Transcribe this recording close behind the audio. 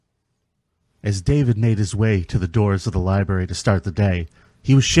As David made his way to the doors of the library to start the day,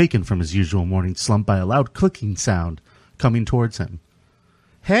 he was shaken from his usual morning slump by a loud clicking sound coming towards him.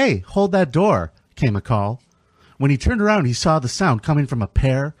 "Hey, hold that door," came a call. When he turned around, he saw the sound coming from a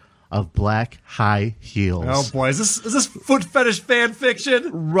pair of black high heels. Oh boy, is this foot fetish fan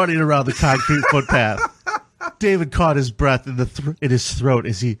fiction? Running around the concrete footpath. David caught his breath in his throat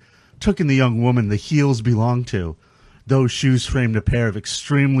as he took in the young woman the heels belonged to. Those shoes framed a pair of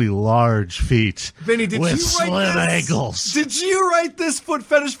extremely large feet. Vinny, did with you slim write this? ankles. Did you write this foot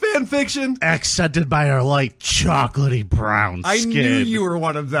fetish fan fiction? Accented by her light, chocolatey brown I skin. knew you were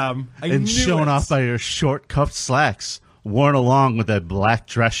one of them. And shown off by her short cuffed slacks, worn along with that black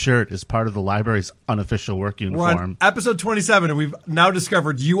dress shirt as part of the library's unofficial work uniform. We're on episode 27, and we've now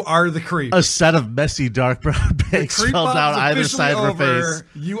discovered you are the creep. A set of messy dark brown bangs fell down either side of her face.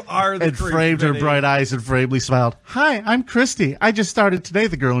 You are the and creep. framed her Vinny. bright eyes and bravely smiled. "Hi, I'm Christy. I just started today,"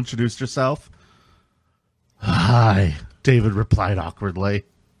 the girl introduced herself. "Hi," David replied awkwardly.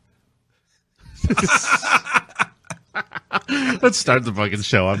 Let's start the fucking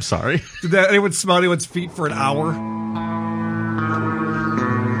show. I'm sorry. Did anyone smell anyone's feet for an hour?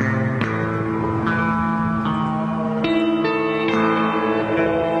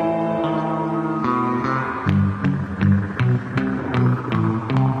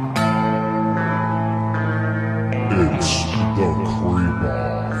 It's the Creep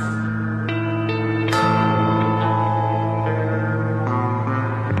Off.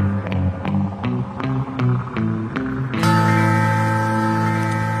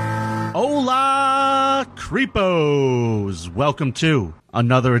 Hola, creepos! Welcome to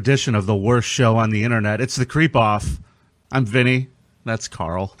another edition of the worst show on the internet. It's the Creep Off. I'm Vinny. That's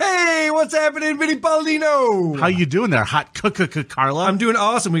Carl. Hey, what's happening, Vinny Paulino? How you doing there, hot Carla? I'm doing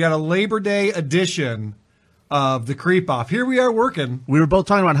awesome. We got a Labor Day edition of the Creep Off. Here we are working. We were both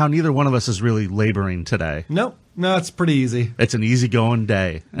talking about how neither one of us is really laboring today. No, it's pretty easy. It's an easygoing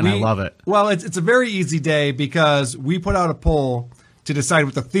day, and I love it. Well, it's a very easy day because we put out a poll to decide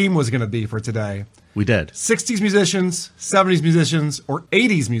what the theme was going to be for today. We did. 60s musicians, 70s musicians, or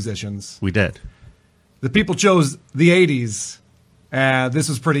 80s musicians. We did. The people chose the 80s. This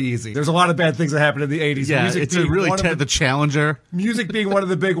was pretty easy. There's a lot of bad things that happened in the 80s. Yeah, music it's being a really one of the challenger. Music being one of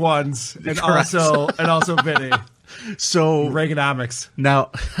the big ones, and Correct. also Vinny. So Reaganomics. now,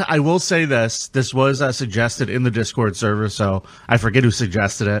 I will say this. This was suggested in the Discord server, so I forget who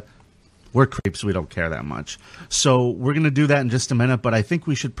suggested it. We're creeps. We don't care that much. So we're going to do that in just a minute, but I think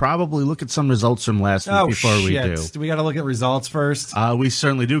we should probably look at some results from last week before we do. Do we got to look at results first? We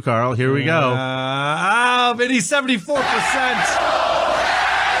certainly do, Carl. Here we go. Vinny, 74%.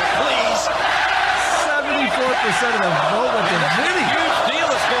 Please. 74% of the vote went to Vinny. Huge deal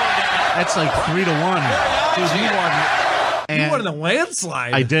is going down. That's like 3-1. Dude, you won. You And won in a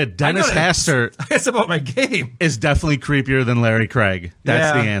landslide. I did. Dennis Hastert That's about my game. is definitely creepier than Larry Craig.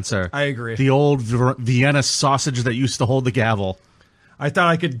 That's Yeah, the answer. I agree. The old Vienna sausage that used to hold the gavel. I thought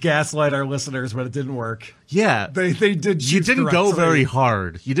I could gaslight our listeners, but it didn't work. Yeah. They did. You choose didn't go correctly. very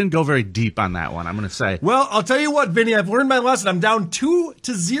hard. You didn't go very deep on that one, I'm going to say. Well, I'll tell you what, Vinny, I've learned my lesson. I'm down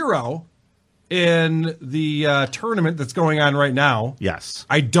 2-0 in the tournament that's going on right now. Yes.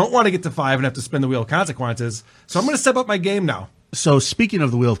 I don't want to get to 5 and have to spin the wheel of consequences, so I'm going to step up my game now. So speaking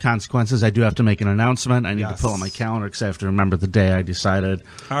of the Wheel of Consequences, I do have to make an announcement. I need to Yes. pull out my calendar because I have to remember the day I decided.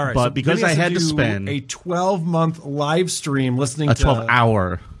 All right, But so because Vinny I has had to do spin a 12-month live stream listening a to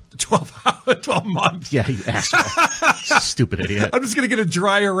 12-hour. 12 months. Yeah, you asshole. Stupid idiot. I'm just going to get a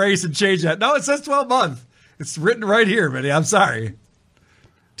dry erase and change that. No, it says 12 month. It's written right here, Vinny. I'm sorry.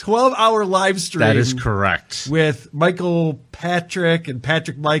 12-hour live stream. That is correct. With Michael Patrick and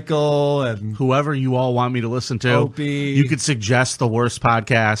Patrick Michael and Whoever you all want me to listen to, Opie. you could suggest the worst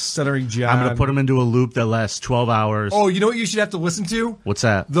podcast. Centering John. I'm going to put them into a loop that lasts 12 hours. Oh, you know what you should have to listen to? What's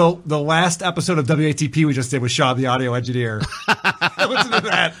that? The last episode of WATP we just did with Shaw, the audio engineer. Listen to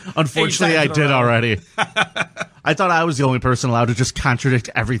that. Unfortunately, 8 I times in a did row. already. I thought I was the only person allowed to just contradict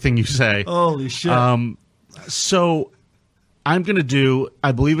everything you say. Holy shit. So I'm going to do,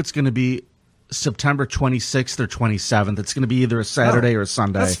 I believe it's going to be September 26th or 27th. It's going to be either a Saturday or a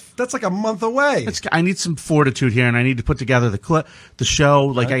Sunday. That's like a month away. I need some fortitude here, and I need to put together the show.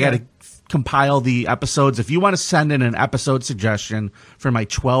 Like, I got to compile the episodes. If you want to send in an episode suggestion for my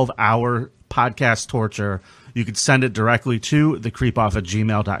 12-hour podcast torture, you could send it directly to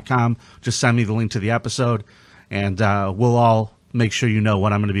thecreepoff@gmail.com. Just send me the link to the episode, and we'll all make sure you know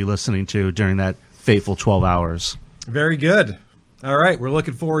what I'm going to be listening to during that fateful 12 hours. Very good. All right, we're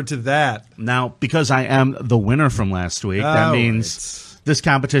looking forward to that. Now, because I am the winner from last week, that Oh, means this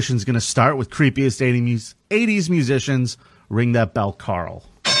competition is going to start with creepiest 80s musicians. Ring that bell, Carl.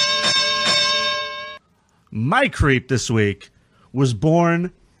 My creep this week was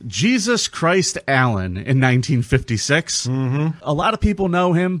born Jesus Christ Allen in 1956. A lot of people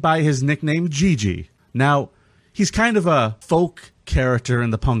know him by his nickname Gigi. Now, he's kind of a folk character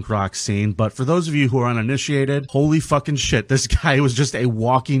in the punk rock scene, but for those of you who are uninitiated, holy fucking shit, this guy was just a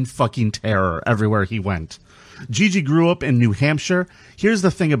walking fucking terror everywhere he went. Gigi grew up in New Hampshire. Here's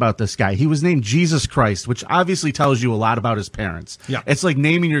the thing about this guy. He was named Jesus Christ, which obviously tells you a lot about his parents. Yeah. It's like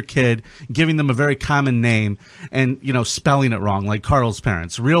naming your kid, giving them a very common name, and, spelling it wrong, like Carl's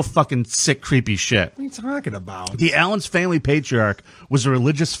parents. Real fucking sick, creepy shit. What are you talking about? The Allen's family patriarch was a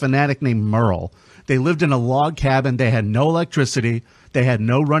religious fanatic named Merle. They lived in a log cabin. They had no electricity. They had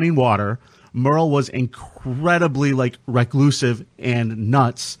no running water. Merle was incredibly reclusive and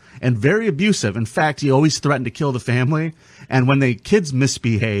nuts and very abusive. In fact, he always threatened to kill the family. And when the kids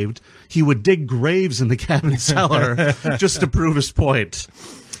misbehaved, he would dig graves in the cabin cellar just to prove his point.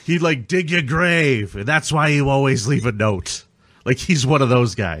 He'd dig your grave. And that's why you always leave a note. He's one of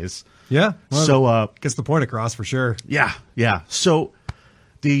those guys. Yeah. Well, So, gets the point across for sure. yeah. So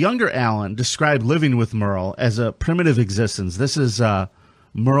the younger Allen described living with Merle as a primitive existence. This is,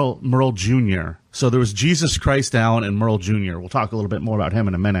 Merle Jr. So there was Jesus Christ Allen and Merle Jr. We'll talk a little bit more about him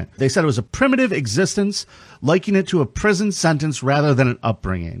in a minute. They said it was a primitive existence, liking it to a prison sentence rather than an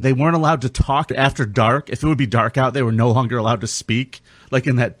upbringing. They weren't allowed to talk after dark. If it would be dark out, they were no longer allowed to speak, like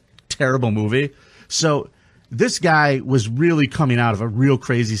in that terrible movie. So this guy was really coming out of a real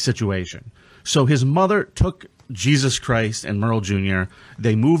crazy situation. So his mother took Jesus Christ and Merle Jr.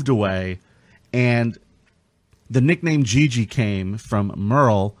 They moved away, and the nickname Gigi came from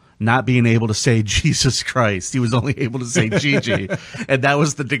Merle not being able to say Jesus Christ. He was only able to say Gigi, and that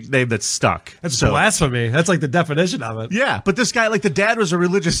was the nickname that stuck. That's blasphemy. That's the definition of it. Yeah, but this guy, the dad was a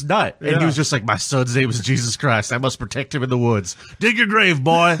religious nut, and Yeah. he was just my son's name is Jesus Christ. I must protect him in the woods. Dig your grave,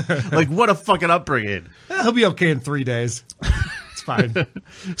 boy. What a fucking upbringing. He'll be okay in 3 days. It's fine.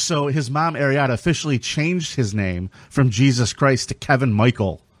 So his mom, Ariana, officially changed his name from Jesus Christ to Kevin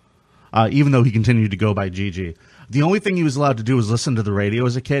Michael, even though he continued to go by Gigi. The only thing he was allowed to do was listen to the radio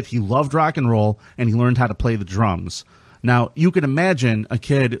as a kid. He loved rock and roll, and he learned how to play the drums. Now, you can imagine a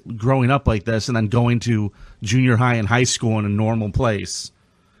kid growing up like this and then going to junior high and high school in a normal place.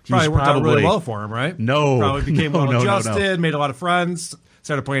 He Probably was worked out really well for him, right? No. Probably became No, well no, adjusted, made a lot of friends,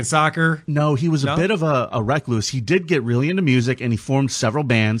 started playing soccer. No, he was No? a bit of a recluse. He did get really into music, and he formed several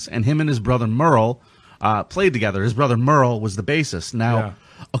bands, and him and his brother Merle played together. His brother Merle was the bassist. Now,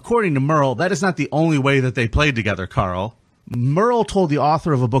 according to Merle, that is not the only way that they played together, Carl. Merle told the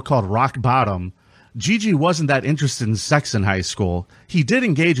author of a book called Rock Bottom, Gigi wasn't that interested in sex in high school. He did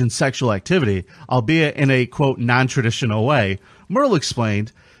engage in sexual activity, albeit in a, quote, non-traditional way. Merle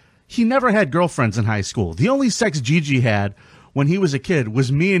explained, he never had girlfriends in high school. The only sex Gigi had when he was a kid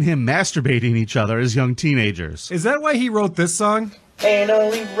was me and him masturbating each other as young teenagers. Is that why he wrote this song?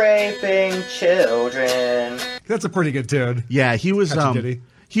 Anally raping children. That's a pretty good tune. Yeah, he was Catchy ditty.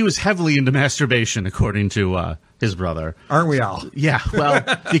 he was heavily into masturbation, according to his brother. Aren't we all? Yeah, well,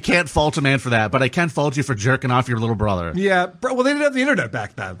 you can't fault a man for that, but I can fault you for jerking off your little brother. Yeah. Well, they didn't have the internet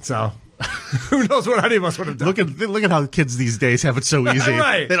back then, so who knows what any of us would have done. Look at how kids these days have it so easy.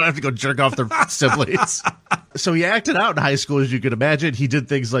 Right. They don't have to go jerk off their siblings. So he acted out in high school, as you could imagine. He did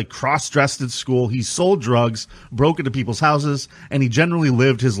things like cross-dressed in school. He sold drugs, broke into people's houses, and he generally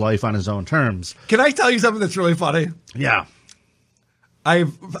lived his life on his own terms. Can I tell you something that's really funny? Yeah. I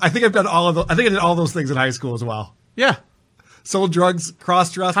think I've done all of those. I think I did all those things in high school as well. Yeah. Sold drugs,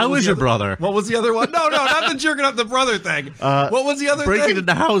 cross-dressed. How What was the your other- brother? What was the other one? No, not the jerking up the brother thing. What was the other Breaking thing?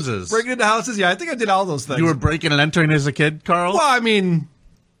 into houses. Breaking into houses? Yeah, I think I did all those things. You were breaking and entering as a kid, Carl? Well, I mean,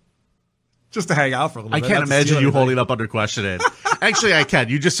 just to hang out for a little I bit. can't not to imagine steal you anything. holding up under question. Actually, I can.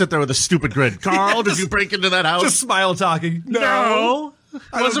 You just sit there with a stupid grin. Carl, did you break into that house? Just smile talking. No.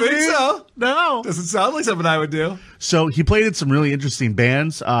 I don't Wasn't think me. so. No. Doesn't sound like something I would do. So he played in some really interesting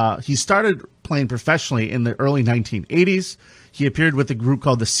bands. He started playing professionally in the early 1980s. He appeared with a group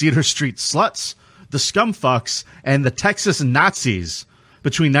called the Cedar Street Sluts, the Scumfucks, and the Texas Nazis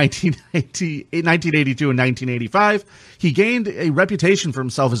between 1982 and 1985. He gained a reputation for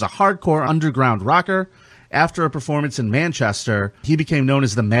himself as a hardcore underground rocker. After a performance in Manchester, he became known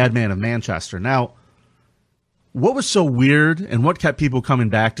as the Madman of Manchester. Now, what was so weird and what kept people coming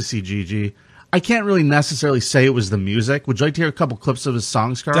back to see Gigi? I can't really necessarily say it was the music. Would you like to hear a couple clips of his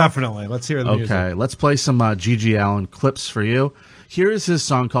songs, Carl? Definitely. Let's hear the music. Okay, let's play some Gigi Allen clips for you. Here is his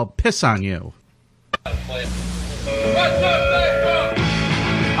song called Piss on You. I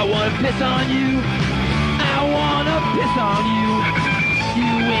wanna piss on you. I wanna piss on you.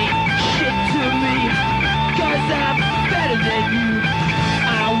 You ain't shit to me, 'cause I'm better than you.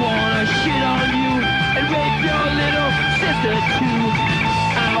 I wanna shit on you and rape sister too.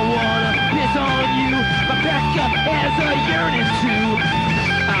 I wanna piss on you. My Becca has a yearning too.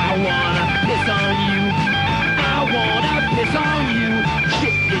 I wanna piss on you. I wanna piss on you.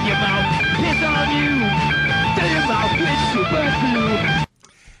 Shit in your mouth, piss on you. Fill your mouth with super glue.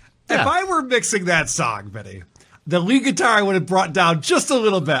 If I were mixing that song, Benny, the lead guitar I would have brought down just a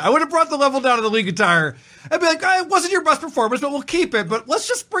little bit. I would have brought the level down of the lead guitar. I'd be like, it wasn't your best performance, but we'll keep it. But let's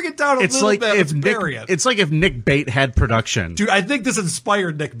just bring it down a little bit. Let's bury it. It's like if Nick Bate had production. Dude, I think this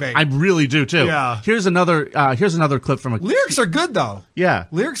inspired Nick Bate. I really do too. Yeah. Here's another clip from a Lyrics are good, though. Yeah.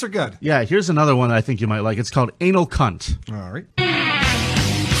 Lyrics are good. Yeah, here's another one that I think you might like. It's called Anal Cunt. All right.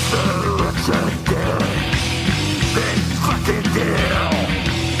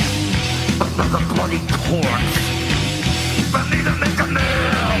 Another bloody corpse. I need to make a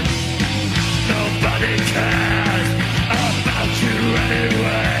meal. Nobody cares about you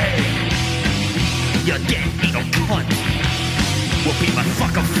anyway. Your dead anal cunt will be my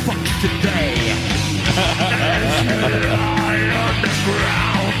fucking fuck today. As you lie on the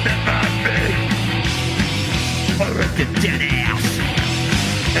ground at my feet, or at the dead ass,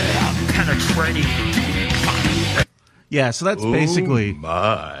 and I'm penetrating deep. Yeah, so that's basically.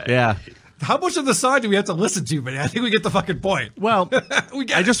 My. Yeah. How much of the song do we have to listen to, Benny? I think we get the fucking point. Well,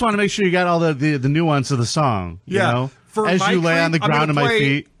 I just want to make sure you got all the nuance of the song. You know? For as my you lay creep, on the I'm ground gonna at my play-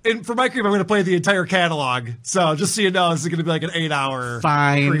 feet. And for my creep, I'm going to play the entire catalog. So just so you know, this is going to be like an 8-hour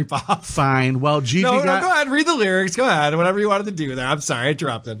Fine. creep off. Fine. Well, Gigi No, got. go ahead. Read the lyrics. Go ahead. Whatever you wanted to do there. I'm sorry. I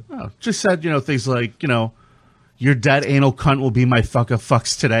interrupted. Oh, just said, things like, your dead anal cunt will be my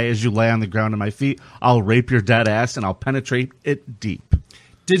fucks today as you lay on the ground at my feet. I'll rape your dead ass and I'll penetrate it deep.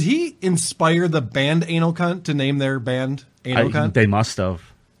 Did he inspire the band Anal Cunt to name their band Anal Cunt? They must have.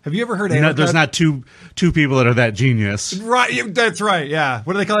 Have you ever heard Anal Cunt? There's not two people that are that genius. Right. That's right. Yeah.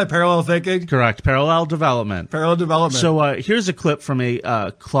 What do they call it? Parallel thinking? Correct. Parallel development. Parallel development. So here's a clip from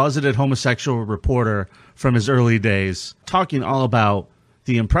a closeted homosexual reporter from his early days talking all about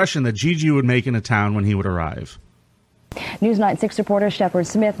the impression that Gigi would make in a town when he would arrive. Newsnight 6 reporter Shepard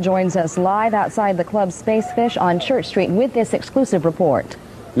Smith joins us live outside the club Spacefish on Church Street with this exclusive report.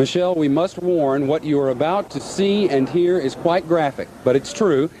 Michelle, we must warn what you are about to see and hear is quite graphic, but it's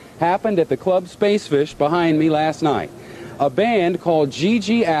true. Happened at the club Spacefish behind me last night. A band called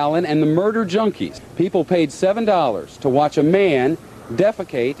Gigi Allen and the Murder Junkies. People paid $7 to watch a man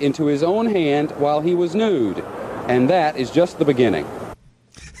defecate into his own hand while he was nude. And that is just the beginning.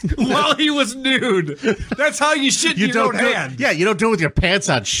 While he was nude. That's how you shit in your own hand. Yeah, you don't do it with your pants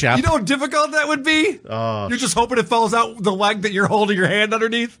on, Shep. You know how difficult that would be? You're just hoping it falls out the leg that you're holding your hand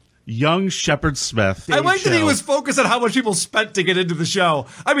underneath? Young Shepard Smith. I like that he was focused on how much people spent to get into the show.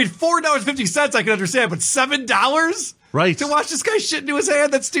 I mean, $4.50 I can understand, but $7? Right. To watch this guy shit into his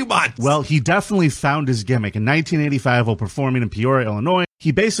hand? That's too much. Well, he definitely found his gimmick. In 1985, while performing in Peoria, Illinois,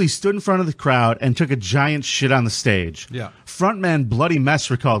 he basically stood in front of the crowd and took a giant shit on the stage. Yeah. Frontman Bloody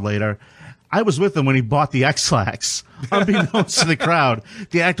Mess recalled later, I was with him when he bought the X-Lax. Unbeknownst to the crowd,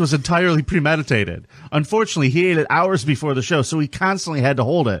 the act was entirely premeditated. Unfortunately, he ate it hours before the show, so he constantly had to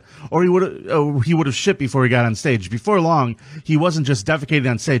hold it, or he would have shit before he got on stage. Before long, he wasn't just defecating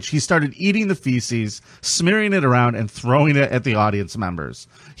on stage. He started eating the feces, smearing it around, and throwing it at the audience members.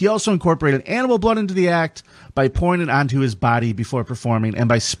 He also incorporated animal blood into the act by pouring it onto his body before performing and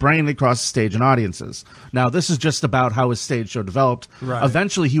by spraying it across the stage in audiences. Now, this is just about how his stage show developed. Right.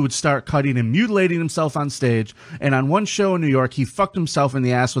 Eventually, he would start cutting and mutilating himself on stage, and on one show in New York, he fucked himself in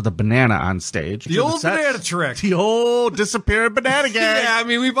the ass with a banana on stage. The old banana trick. The old disappeared banana gag. Yeah, I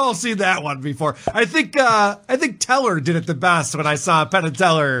mean, we've all seen that one before. I think Teller did it the best when I saw Penn and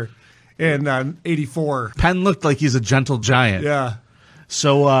Teller in '84. Penn looked like he's a gentle giant. Yeah.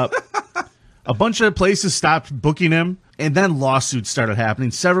 So a bunch of places stopped booking him, and then lawsuits started happening.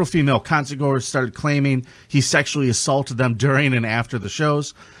 Several female concertgoers started claiming he sexually assaulted them during and after the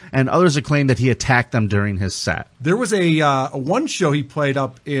shows, and others have claimed that he attacked them during his set. There was a one show he played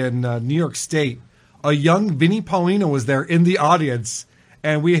up in New York State. A young Vinnie Paulino was there in the audience,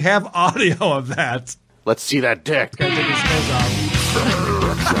 and we have audio of that. Let's see that dick. Gotta take his clothes off.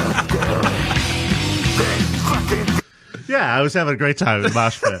 Yeah, I was having a great time in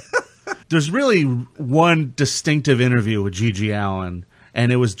Mosh Pit. There's really one distinctive interview with Gigi Allen,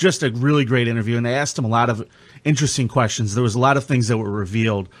 and it was just a really great interview, and they asked him a lot of interesting questions. There was a lot of things that were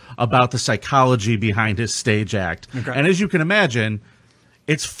revealed about the psychology behind his stage act. Okay. And as you can imagine,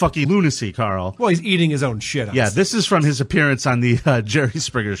 it's fucking lunacy, Carl. Well, he's eating his own shit. Yeah, this is from his appearance on the Jerry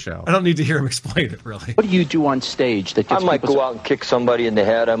Springer Show. I don't need to hear him explain it, really. What do you do on stage that gets I might people go out and kick somebody in the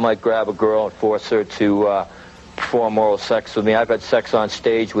head. I might grab a girl and force her to perform oral sex with me. I've had sex on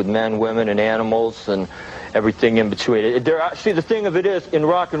stage with men, women, and animals, and everything in between. See, the thing of it is, in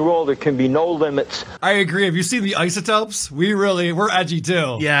rock and roll, there can be no limits. I agree. Have you seen the Isotopes? We're edgy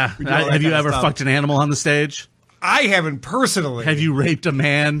too. Yeah. Have you ever fucked an animal on the stage? I haven't personally. Have you raped a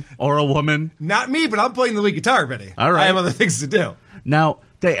man or a woman? Not me, but I'm playing the lead guitar, Benny. All right. I have other things to do. Now,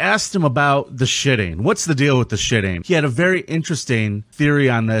 they asked him about the shitting. What's the deal with the shitting? He had a very interesting theory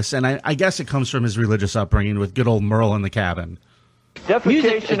on this, and I guess it comes from his religious upbringing with good old Merle in the cabin.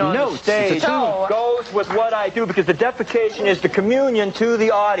 Defecation on the stage goes with what I do, because the defecation is the communion to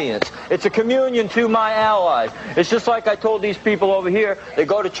the audience. It's a communion to my allies. It's just like I told these people over here, they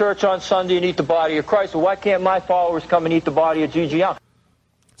go to church on Sunday and eat the body of Christ. Well, why can't my followers come and eat the body of G.G. Allen?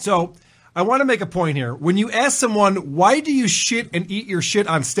 So, I want to make a point here. When you ask someone, why do you shit and eat your shit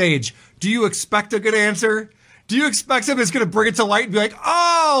on stage, do you expect a good answer? Do you expect somebody that's going to bring it to light and be like,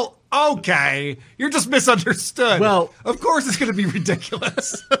 oh, okay, you're just misunderstood? Well, of course it's going to be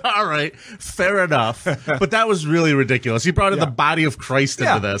ridiculous. All right, fair enough. But that was really ridiculous. He brought in the body of Christ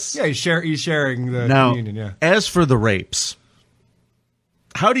into this. Yeah, he's sharing the communion, yeah. As for the rapes,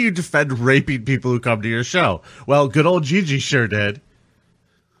 how do you defend raping people who come to your show? Well, good old Gigi sure did.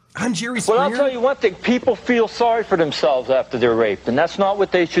 I'm Jerry Springer. Well, I'll tell you one thing. People feel sorry for themselves after they're raped, and that's not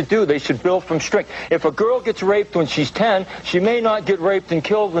what they should do. They should build from strength. If a girl gets raped when she's 10, she may not get raped and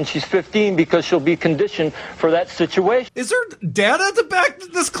killed when she's 15 because she'll be conditioned for that situation. Is there data to back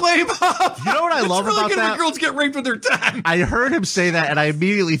this claim up? You know what I love about that? Girls get raped when they're 10. I heard him say that, and I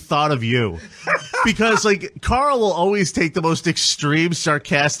immediately thought of you. Because, like, Carl will always take the most extreme,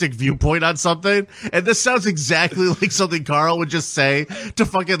 sarcastic viewpoint on something, and this sounds exactly like something Carl would just say to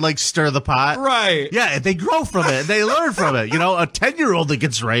fucking, like, stir the pot. Right. Yeah, they grow from it. They learn from it. You know, a 10-year-old that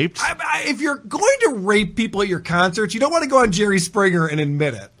gets raped. If you're going to rape people at your concerts, you don't want to go on Jerry Springer and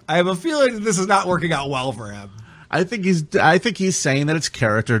admit it. I have a feeling that this is not working out well for him. I think he's saying that it's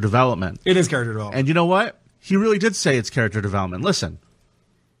character development. It is character development. And you know what? He really did say it's character development. Listen.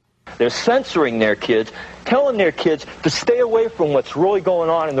 They're censoring their kids, telling their kids to stay away from what's really going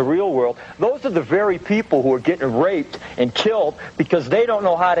on in the real world. Those are the very people who are getting raped and killed because they don't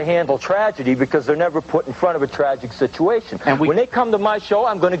know how to handle tragedy, because they're never put in front of a tragic situation. And when they come to my show,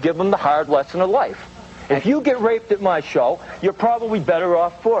 I'm going to give them the hard lesson of life. If you get raped at my show, you're probably better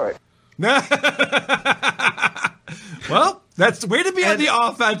off for it. Well, that's the way to be on the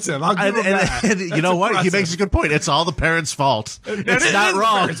offensive. I'll give him that. And you know what? He makes a good point. It's all the parents' fault. It's not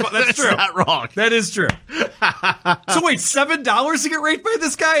wrong. That's true. Not wrong. That is true. So wait, $7 to get raped by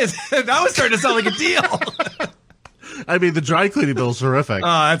this guy? That was starting to sound like a deal. I mean, the dry cleaning bill's horrific.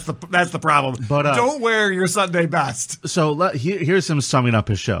 That's the problem. But don't wear your Sunday best. So here's him summing up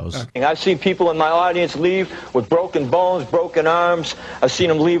his shows. Okay. I've seen people in my audience leave with broken bones, broken arms. I've seen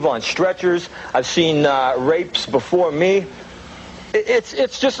them leave on stretchers. I've seen rapes before me.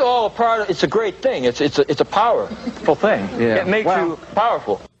 It's just all a part of. It's a great thing. It's a powerful thing. Yeah. It makes you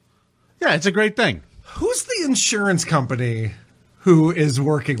powerful. Yeah, it's a great thing. Who's the insurance company who is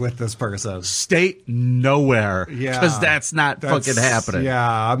working with this person? State nowhere. Yeah. Because that's not fucking happening.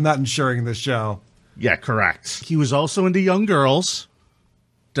 Yeah, I'm not insuring this show. Yeah, correct. He was also into young girls.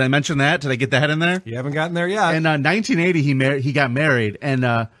 Did I mention that? Did I get that in there? You haven't gotten there yet. In 1980, he got married and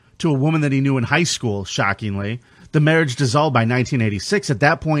to a woman that he knew in high school, shockingly. The marriage dissolved by 1986. At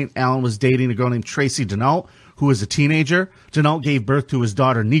that point, Allen was dating a girl named Tracy Denault, who was a teenager. Denault gave birth to his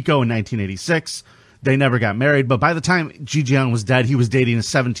daughter, Nico, in 1986. They never got married, but by the time G.G. Allen was dead, he was dating a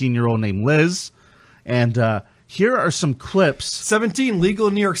 17-year-old named Liz. And here are some clips. 17, legal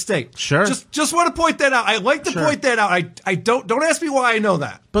in New York State. Sure. Just want to point that out. I like to point that out. I don't ask me why I know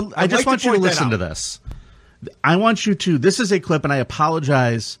that. But I just want you to listen to this. I want you to, this is a clip, and I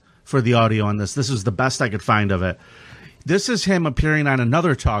apologize for the audio on this. This is the best I could find of it. This is him appearing on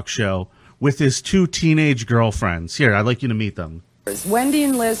another talk show with his two teenage girlfriends. Here, I'd like you to meet them. Wendy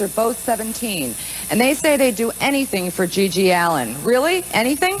and Liz are both 17, and they say they'd do anything for G.G. Allen. Really?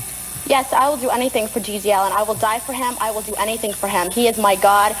 Anything? Yes, I will do anything for G.G. Allen. I will die for him. I will do anything for him. He is my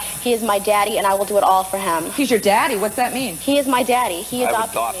God. He is my daddy, and I will do it all for him. He's your daddy? What's that mean? He is my daddy. He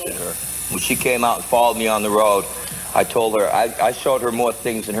adopted me. I adopted her. When she came out and followed me on the road, I told her, I showed her more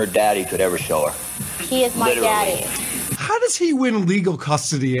things than her daddy could ever show her. He is my daddy. How does he win legal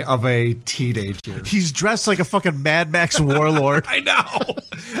custody of a teenager? He's dressed like a fucking Mad Max warlord. I know.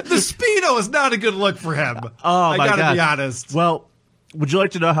 The Speedo is not a good look for him. Oh, my God. I gotta be honest. Well, would you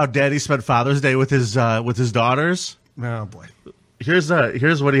like to know how Daddy spent Father's Day with his daughters? Oh, boy. Here's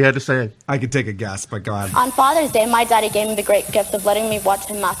what he had to say. I could take a guess, but go on. On Father's Day, my daddy gave me the great gift of letting me watch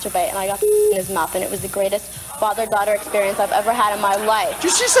him masturbate, and I got in his mouth, and it was the greatest father-daughter experience I've ever had in my life.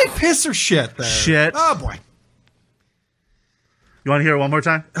 Did she say piss or shit there? Shit. Oh, boy. You want to hear it one more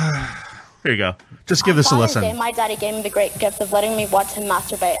time? Here you go. Just give this a Father's listen. Day, my daddy gave me the great gift of letting me watch him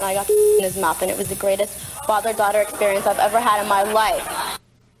masturbate, and I got in his mouth, and it was the greatest father-daughter experience I've ever had in my life.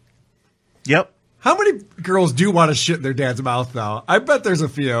 Yep. How many girls do want to shit in their dad's mouth, though? I bet there's a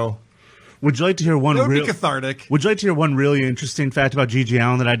few. Would you like to hear one? That would be cathartic. Would you like to hear one really interesting fact about G.G.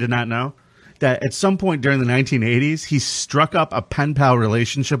 Allen that I did not know? That at some point during the 1980s, he struck up a pen pal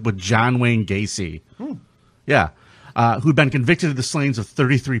relationship with John Wayne Gacy. Yeah. Who'd been convicted of the slayings of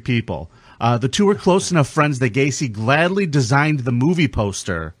 33 people. The two were close enough friends that Gacy gladly designed the movie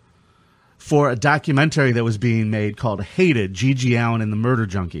poster for a documentary that was being made called Hated, G.G. Allen and the Murder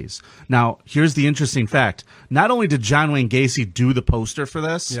Junkies. Now, here's the interesting fact. Not only did John Wayne Gacy do the poster for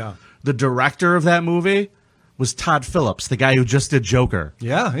this, the director of that movie was Todd Phillips, the guy who just did Joker.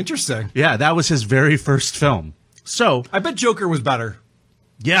 Yeah, interesting. Yeah, that was his very first film. So I bet Joker was better.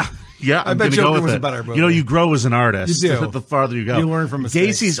 Yeah, I bet Joker was a better movie. You know, you grow as an artist. You do. The farther you go. You learn from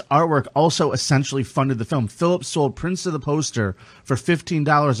mistakes. Gacy's artwork also essentially funded the film. Phillips sold prints of the poster for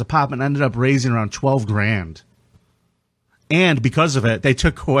 $15 a pop and ended up raising around $12,000. And because of it, they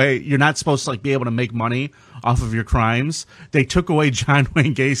took away, you're not supposed to like be able to make money off of your crimes. They took away John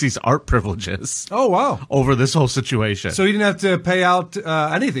Wayne Gacy's art privileges. Oh, wow. Over this whole situation. So you didn't have to pay out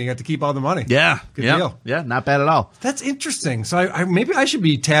anything. You had to keep all the money. Yeah. Good deal. Yeah, not bad at all. That's interesting. So I maybe I should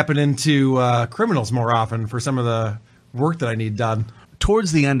be tapping into criminals more often for some of the work that I need done.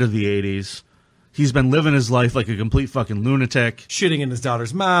 Towards the end of the 80s, he's been living his life like a complete fucking lunatic. Shitting in his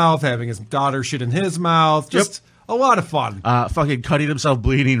daughter's mouth, having his daughter shit in his mouth. Just a lot of fun. Fucking cutting himself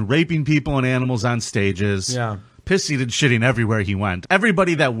bleeding, raping people and animals on stages. Yeah. Pissing and shitting everywhere he went.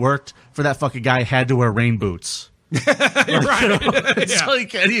 Everybody that worked for that fucking guy had to wear rain boots. You're right. You know, it's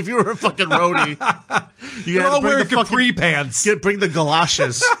like if you were a fucking roadie, you They're had to all bring wearing the capri pants. Bring the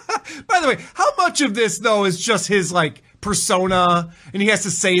galoshes. By the way, how much of this though is just his like persona, and he has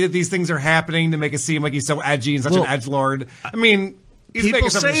to say that these things are happening to make it seem like he's so edgy and such an edgelord? I mean, he's people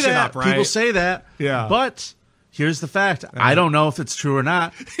making some of say this shit that. up, right? People say that. Yeah. But here's the fact. I don't know if it's true or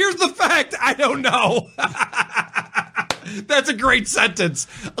not. Here's the fact. I don't know. That's a great sentence.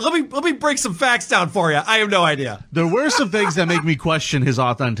 Let me break some facts down for you. I have no idea. There were some things that make me question his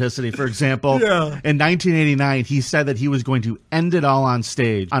authenticity. For example, in 1989, he said that he was going to end it all on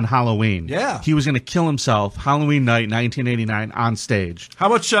stage on Halloween. Yeah. He was going to kill himself Halloween night, 1989, on stage. How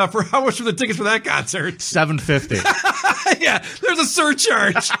much for the tickets for that concert? $750. Yeah, there's a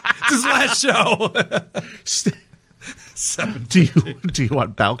surcharge. It's his last show. Do you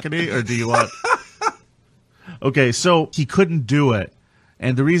want balcony or do you want? Okay, so he couldn't do it.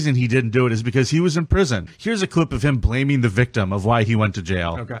 And the reason he didn't do it is because he was in prison. Here's a clip of him blaming the victim of why he went to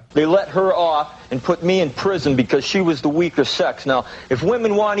jail. Okay. They let her off and put me in prison because she was the weaker sex. Now, if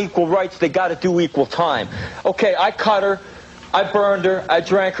women want equal rights, they got to do equal time. Okay, I cut her, I burned her, I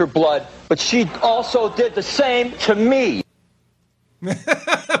drank her blood, but she also did the same to me.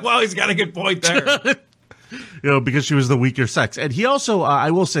 Well, he's got a good point there. Because she was the weaker sex. And he also, I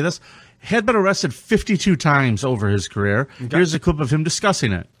will say this, had been arrested 52 times over his career. Okay. Here's a clip of him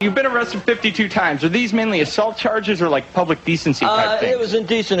discussing it. You've been arrested 52 times. Are these mainly assault charges or like public decency type things? It was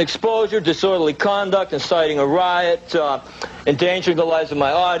indecent exposure, disorderly conduct, inciting a riot, endangering the lives of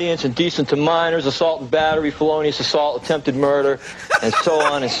my audience, indecent to minors, assault and battery, felonious assault, attempted murder, and so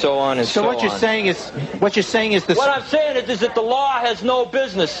on and so on and so on. So what you're saying is this. What I'm saying is that the law has no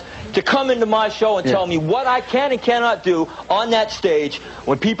business to come into my show and tell me what I can and cannot do on that stage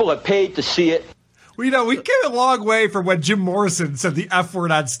when people have paid to see it. Well, we came a long way from when Jim Morrison said the F word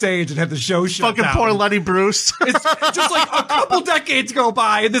on stage and had the show shut fucking down. Poor Lenny Bruce. It's just like a couple decades go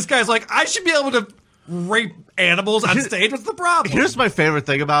by, and this guy's like, I should be able to rape animals on stage. What's the problem? Here's my favorite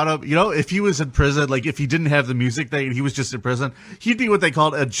thing about him. If he was in prison, like if he didn't have the music thing and he was just in prison, he'd be what they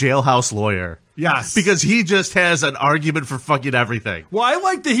called a jailhouse lawyer. Yes. Because he just has an argument for fucking everything. Well, I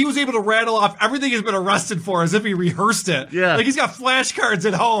like that he was able to rattle off everything he's been arrested for as if he rehearsed it. Yeah. Like he's got flashcards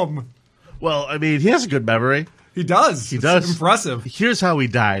at home. Well, I mean, he has a good memory. He does. It's impressive. Here's how he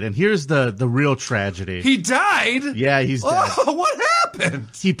died, and here's the real tragedy. He died? Yeah, he's dead. Oh, what happened?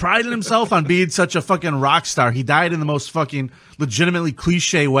 He prided himself on being such a fucking rock star. He died in the most fucking legitimately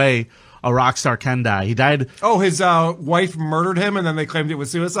cliche way a rock star can die. He died. Oh, his wife murdered him, and then they claimed it was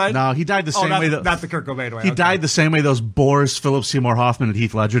suicide? No, he died the same way. Not the Kurt Cobain way. He died the same way those bores Philip Seymour Hoffman and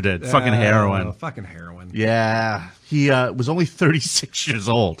Heath Ledger did. Fucking heroin. Fucking heroin. Yeah. He was only 36 years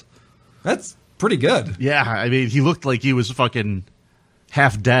old. That's pretty good. Yeah, I mean, he looked like he was fucking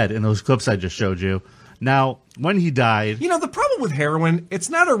half dead in those clips I just showed you. Now, when he died... the problem with heroin, it's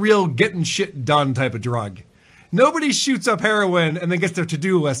not a real getting shit done type of drug. Nobody shoots up heroin and then gets their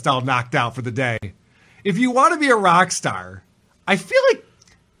to-do list all knocked out for the day. If you want to be a rock star, I feel like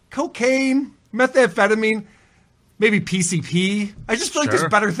cocaine, methamphetamine, maybe PCP. I just feel like there's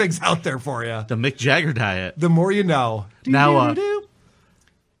better things out there for you. The Mick Jagger diet. The more you know. Now,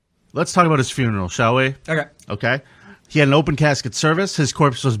 let's talk about his funeral, shall we? Okay. He had an open casket service. His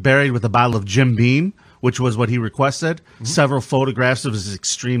corpse was buried with a bottle of Jim Beam, which was what he requested. Several photographs of his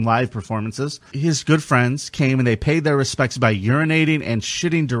extreme live performances. His good friends came and they paid their respects by urinating and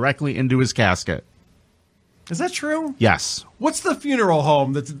shitting directly into his casket. Is that true? Yes. What's the funeral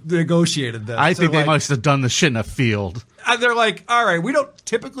home that's negotiated this? I think they must have done the shit in a field. And they're like, all right, we don't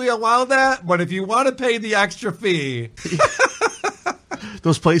typically allow that, but if you want to pay the extra fee.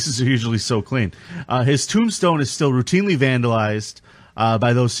 Those places are usually so clean. His tombstone is still routinely vandalized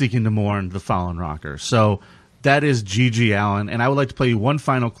by those seeking to mourn the fallen rocker. So that is G.G. Allin, and I would like to play you one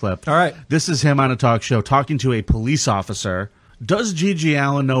final clip. All right. This is him on a talk show talking to a police officer. Does G.G.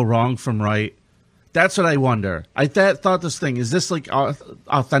 Allin know wrong from right? That's what I wonder. I thought this thing, is this like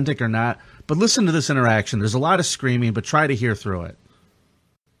authentic or not? But listen to this interaction. There's a lot of screaming, but try to hear through it.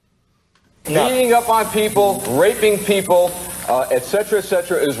 Beating up on people, raping people, et cetera,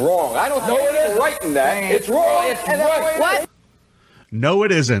 is wrong. I don't know any right in that. It's wrong. It's right. What? No,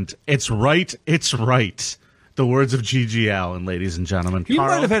 it isn't. It's right. It's right. The words of G.G. Allin, ladies and gentlemen. He Carl,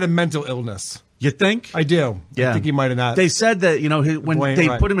 might have had a mental illness. You think? I do. Yeah. I think he might have not. They said that, when Dwayne, they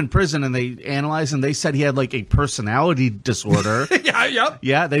right. put him in prison and they analyzed him, they said he had like a personality disorder.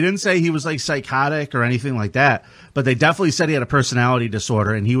 Yeah, they didn't say he was like psychotic or anything like that, but they definitely said he had a personality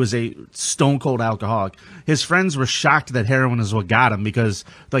disorder and he was a stone cold alcoholic. His friends were shocked that heroin is what got him because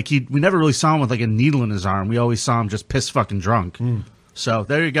we never really saw him with like a needle in his arm. We always saw him just piss fucking drunk. So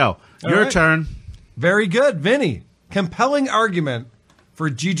there you go. Your turn. Very good, Vinny. Compelling argument for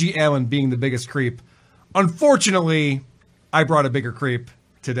G.G. Allin being the biggest creep. Unfortunately, I brought a bigger creep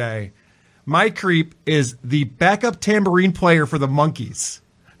today. My creep is the backup tambourine player for the Monkees.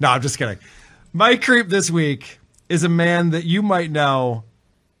 No, I'm just kidding. My creep this week is a man that you might know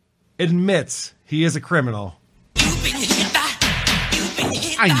admits he is a criminal.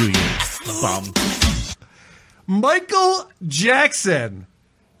 I knew you, bum. Michael Jackson.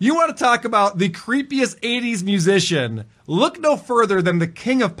 You want to talk about the creepiest 80s musician? Look no further than the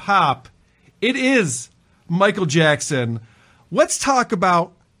king of pop. It is Michael Jackson. Let's talk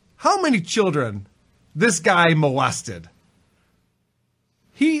about how many children this guy molested.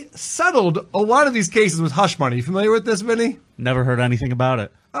 He settled a lot of these cases with hush money. You familiar with this, Vinny? Never heard anything about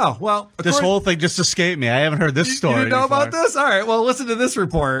it. Oh, well. This whole thing just escaped me. I haven't heard this story. You know before. about this? All right, well, listen to this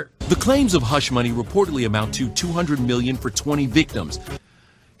report. The claims of hush money reportedly amount to $200 million for 20 victims.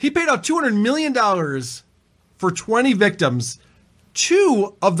 He paid out $200 million for 20 victims.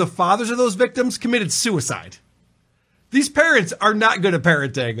 2 of the fathers of those victims committed suicide. These parents are not good at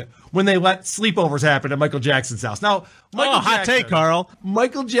parenting when they let sleepovers happen at Michael Jackson's house. Now, hot take, Carl.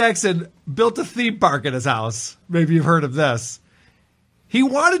 Michael Jackson built a theme park at his house. Maybe you've heard of this. He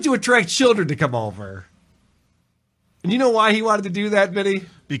wanted to attract children to come over. And you know why he wanted to do that, Vinny?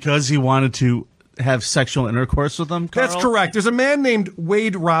 Because he wanted to have sexual intercourse with them, Carl? That's correct. There's a man named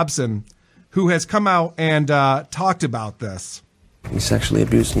Wade Robson who has come out and talked about this. He sexually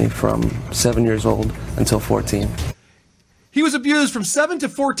abused me from 7 years old until 14. He was abused from 7 to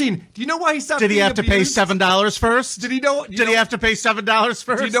 14. Do you know why he stopped being abused? Did he have to pay $7 first? Did he know? Did he have to pay $7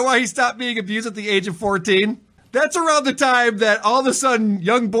 first? Do you know why he stopped being abused at the age of 14? That's around the time that all of a sudden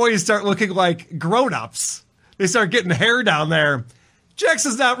young boys start looking like grown-ups. They start getting hair down there.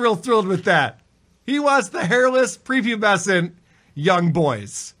 Jackson's not real thrilled with that. He wants the hairless, prepubescent young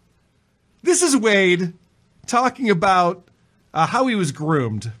boys. This is Wade talking about how he was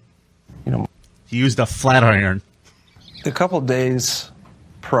groomed. He used a flat iron. A couple days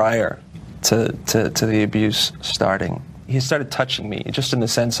prior to the abuse starting, he started touching me, just in the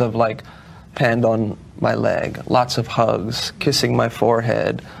sense of like hand on my leg, lots of hugs, kissing my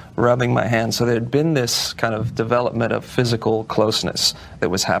forehead, rubbing my hands. So there had been this kind of development of physical closeness that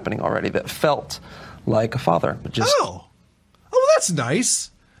was happening already that felt like a father. But just well, that's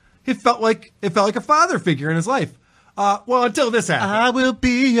nice. It felt like a father figure in his life. Well, until this happens. I will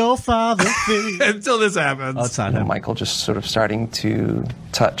be your father figure. Until this happens. Oh, it's not him. Michael just sort of starting to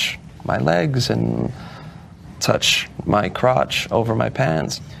touch my legs and touch my crotch over my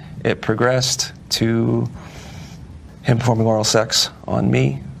pants. It progressed to him performing oral sex on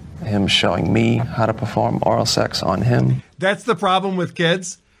me, him showing me how to perform oral sex on him. That's the problem with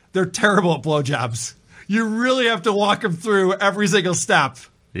kids. They're terrible at blowjobs. You really have to walk them through every single step.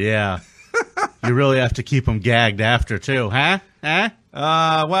 Yeah. You really have to keep them gagged after, too, huh?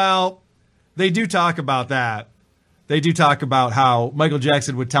 Well, they do talk about that. they do talk about how Michael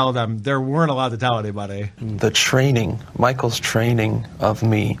Jackson would tell them they weren't allowed to tell anybody. The training, Michael's training of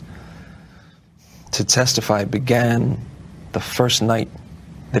me to testify began the first night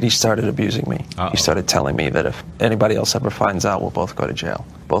that he started abusing me. He started telling me that if anybody else ever finds out, we'll both go to jail.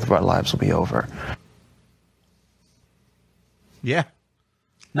 Both of our lives will be over. Yeah.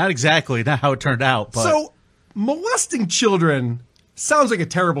 Not exactly, not how it turned out. But. So, molesting children sounds like a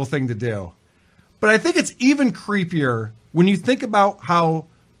terrible thing to do. But I think it's even creepier when you think about how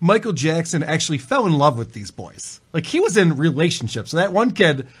Michael Jackson actually fell in love with these boys. Like, he was in relationships. That one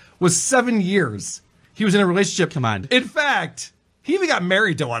kid was 7 years. He was in a relationship. Come on. In fact, he even got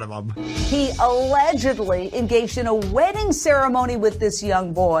married to one of them. He allegedly engaged in a wedding ceremony with this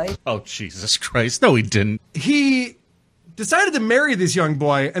young boy. Oh, Jesus Christ. No, he didn't. He decided to marry this young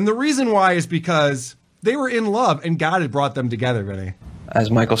boy, and the reason why is because they were in love, and God had brought them together, Vinny. As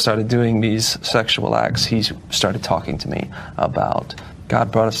Michael started doing these sexual acts, he started talking to me about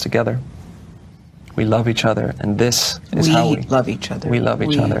God brought us together. We love each other, and this is how we love each other. We love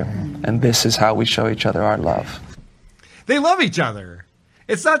each other, and this is how we show each other our love. They love each other.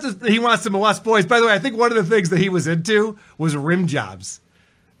 It's not just that he wants to molest boys. By the way, I think one of the things that he was into was rim jobs.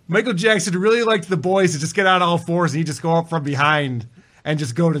 Michael Jackson really liked the boys to just get on all fours and he'd just go up from behind and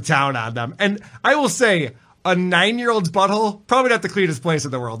just go to town on them. And I will say, a 9-year-old's butthole, probably not the cleanest place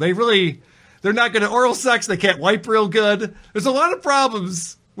in the world. They're not good at oral sex. They can't wipe real good. There's a lot of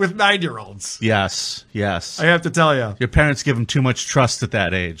problems with 9-year-olds. Yes, yes. I have to tell you. Your parents give them too much trust at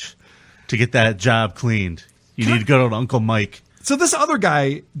that age to get that job cleaned. You need to go to Uncle Mike. So this other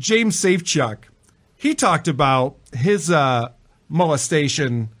guy, James Safechuck, he talked about his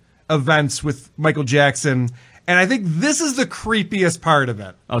molestation events with Michael Jackson, and I think this is the creepiest part of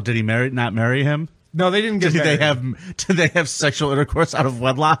it. Oh, did he not marry him? No, they didn't get married. Did they have sexual intercourse out of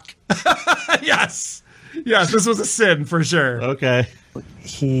wedlock? Yes. Yes, this was a sin for sure. Okay.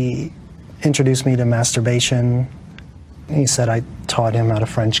 He introduced me to masturbation. He said I taught him how to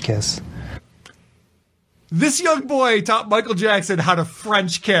French kiss. This young boy taught Michael Jackson how to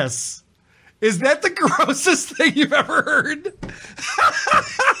French kiss. Is that the grossest thing you've ever heard?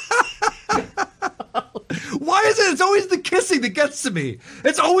 Why is it? It's always the kissing that gets to me.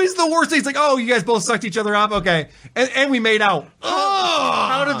 It's always the worst thing. It's like, oh, you guys both sucked each other up? Okay. And we made out. Oh!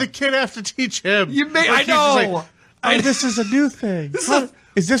 How did the kid have to teach him? I know. This is a new thing.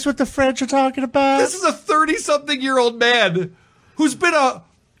 Is this what the French are talking about? This is a 30-something-year-old man who's been a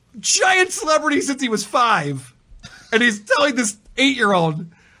giant celebrity since he was 5. And he's telling this 8-year-old,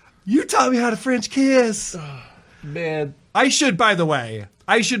 you taught me how to French kiss. Oh, man. By the way,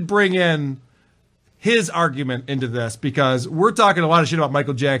 I should bring in his argument into this because we're talking a lot of shit about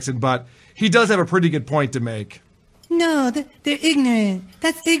Michael Jackson, but he does have a pretty good point to make. No, they're ignorant.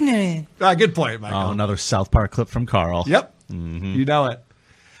 That's ignorant. Good point, Michael. Oh, another South Park clip from Carl. Yep. Mm-hmm. You know it.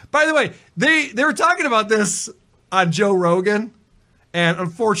 By the way, they were talking about this on Joe Rogan, and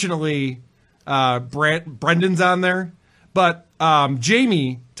unfortunately, Brendan's on there. But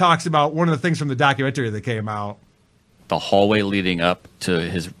Jamie talks about one of the things from the documentary that came out. The hallway leading up to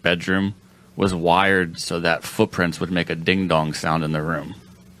his bedroom was wired so that footprints would make a ding-dong sound in the room.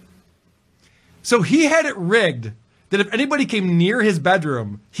 So he had it rigged that if anybody came near his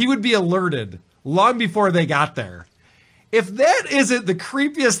bedroom, he would be alerted long before they got there. If that isn't the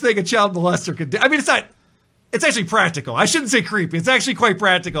creepiest thing a child molester could do, I mean, it's not. It's actually practical. I shouldn't say creepy. It's actually quite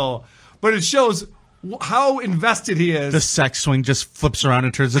practical, but it shows how invested he is. The sex swing just flips around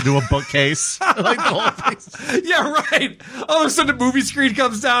and turns into a bookcase. Like the whole thing. Yeah, right. All of a sudden, the movie screen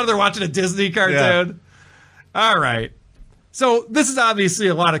comes down and they're watching a Disney cartoon. Yeah. All right. So this is obviously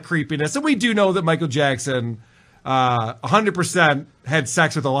a lot of creepiness, and we do know that Michael Jackson 100% had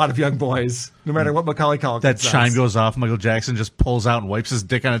sex with a lot of young boys, no matter what Macaulay Culkin That says. chime goes off, Michael Jackson just pulls out and wipes his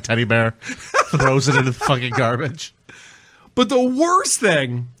dick on a teddy bear, throws it into the fucking garbage. But the worst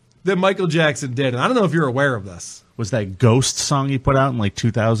thing that Michael Jackson did, and I don't know if you're aware of this. Was that Ghost song he put out in like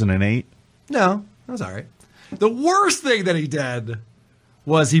 2008? No, that was all right. The worst thing that he did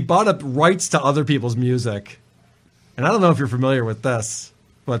was he bought up rights to other people's music. And I don't know if you're familiar with this,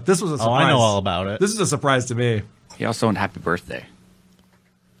 but this was a surprise. Oh, I know all about it. This is a surprise to me. He also owned Happy Birthday.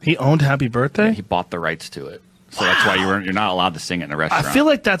 He owned Happy Birthday? Yeah, he bought the rights to it. So that's why you're not allowed to sing it in a restaurant. I feel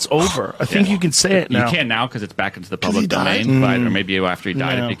like that's over. I think you can say it now. You can now because it's back into the public domain. But, or maybe after he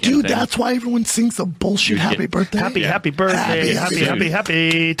died, it became Dude, a thing. that's why everyone sings the bullshit Happy Birthday. Happy birthday. Happy.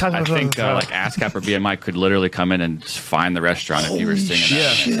 I think like ASCAP or BMI could literally come in and just find the restaurant if you were singing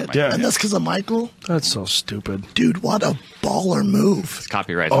that. Shit. Yeah. And that's because of Michael? That's so stupid. Dude, what a baller move. It's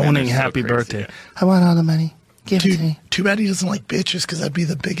copyright. Owning Happy Birthday. I want all the money. Give it to me. Too bad he doesn't like bitches because that'd be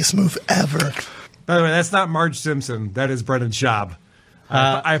the biggest move ever. By the way, that's not Marge Simpson. That is Brendan Schaub.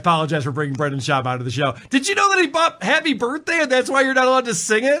 I apologize for bringing Brendan Schaub out of the show. Did you know that he bought Happy Birthday and that's why you're not allowed to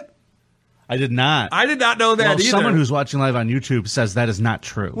sing it? I did not. I did not know that either. Someone who's watching live on YouTube says that is not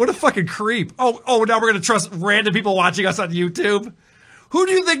true. What a fucking creep. Oh, now we're going to trust random people watching us on YouTube? Who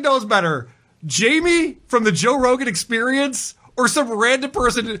do you think knows better? Jamie from the Joe Rogan Experience or some random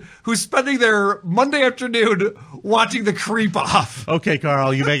person who's spending their Monday afternoon watching The Creep Off? Okay,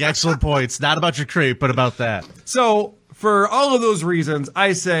 Carl, you make excellent points. Not about your creep, but about that. So, for all of those reasons,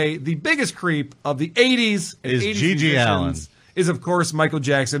 I say the biggest creep of the 80s and is 80s G.G. Allen. Is, of course, Michael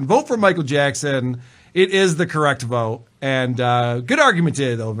Jackson. Vote for Michael Jackson. It is the correct vote. And good argument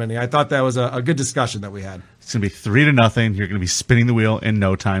today, though, Vinny. I thought that was a good discussion that we had. It's going to be 3-0. You're going to be spinning the wheel in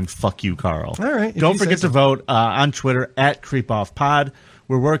no time. Fuck you, Carl. All right. Don't forget to vote on Twitter at CreepOffPod.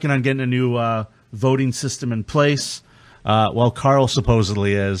 We're working on getting a new voting system in place. Well, Carl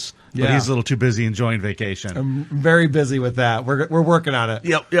supposedly is, but he's a little too busy enjoying vacation. I'm very busy with that. We're working on it.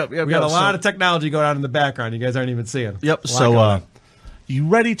 Yep. We got a lot of technology going on in the background. You guys aren't even seeing. Yep. So, you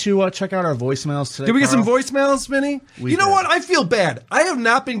ready to check out our voicemails today? Did we get Carl? some voicemails, Vinny? You know what? I feel bad. I have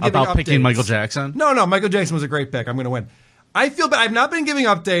not been giving about updates. Picking Michael Jackson. No. Michael Jackson was a great pick. I'm going to win. I feel bad. I've not been giving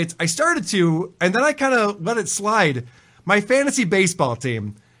updates. I started to, and then I kind of let it slide. My fantasy baseball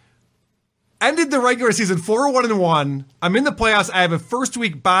team ended the regular season 4-1-1. I'm in the playoffs. I have a first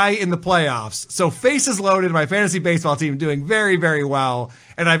week bye in the playoffs. So faces loaded. My fantasy baseball team doing very, very well.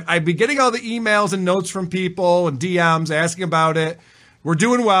 And I've been getting all the emails and notes from people and DMs asking about it. We're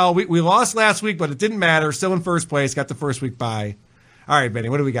doing well. We lost last week, but it didn't matter. Still in first place. Got the first week bye. All right, Benny,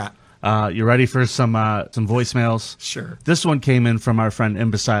 what do we got? You ready for some voicemails? Sure. This one came in from our friend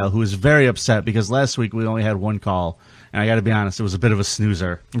Imbecile, who is very upset because last week we only had one call. And I got to be honest, it was a bit of a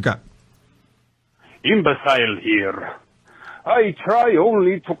snoozer. Okay. Imbecile here. I try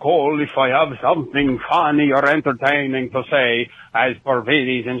only to call if I have something funny or entertaining to say, as per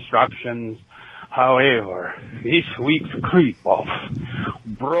Vinny's instructions. However, this week's creep-off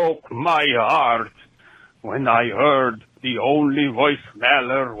broke my heart when I heard the only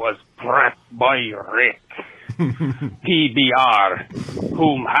voicemailer was Prep by Rick. PBR,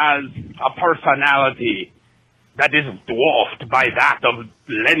 whom has a personality that is dwarfed by that of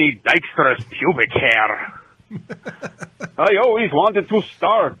Lenny Dykstra's pubic hair. I always wanted to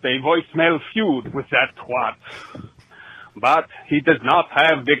start a voicemail feud with that twat. But he does not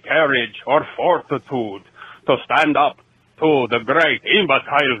have the courage or fortitude to stand up to the great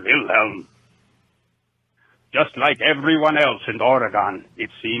imbecile Wilhelm. Just like everyone else in Oregon, it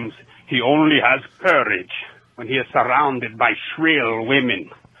seems he only has courage when he is surrounded by shrill women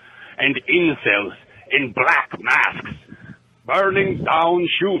and incels in black masks, burning down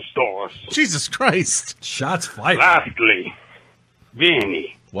shoe stores. Jesus Christ. Shots fired. Lastly,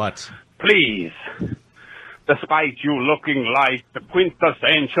 Vinny. What? Please. Despite you looking like the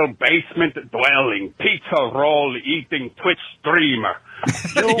quintessential basement-dwelling, pizza-roll-eating Twitch streamer,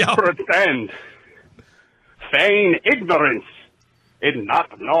 you pretend, feign ignorance in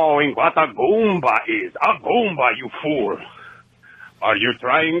not knowing what a Goomba is. A Goomba, you fool. Are you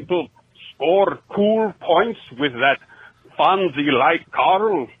trying to score cool points with that Fonzie-like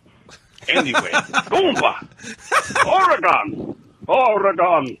Carl? Anyway, Goomba! Oregon!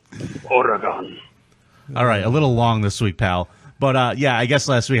 All right, a little long this week, pal. But, I guess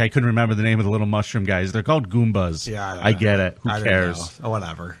last week I couldn't remember the name of the little mushroom guys. They're called Goombas. Yeah, I get it. Who cares? Oh,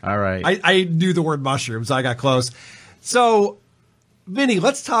 whatever. All right. I knew the word mushroom, so I got close. So, Vinny,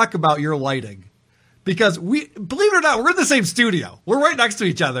 let's talk about your lighting. Because believe it or not, we're in the same studio. We're right next to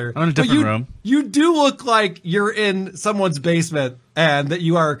each other. I'm in a different room. You do look like you're in someone's basement and that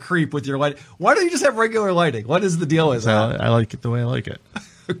you are a creep with your light. Why don't you just have regular lighting? What is the deal with that? I like it the way I like it.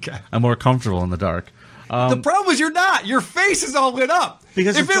 Okay. I'm more comfortable in the dark. The problem is you're not. Your face is all lit up.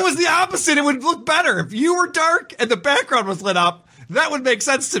 Because if it was the opposite, it would look better. If you were dark and the background was lit up, that would make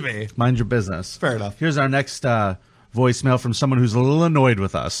sense to me. Mind your business. Fair enough. Here's our next voicemail from someone who's a little annoyed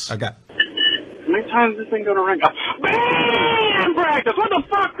with us. Okay. How many times is this thing going to ring up? Band practice! What the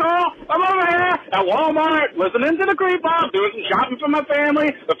fuck, Carl? I'm over here at Walmart listening to the creep off, doing some shopping for my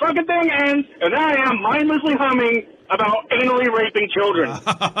family. The fucking thing ends, and I am mindlessly humming about anally raping children. What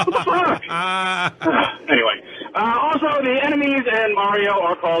the fuck? Anyway, also the enemies in Mario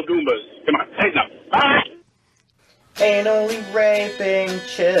are called Goombas. Come on, hey, no. Bye. Anally raping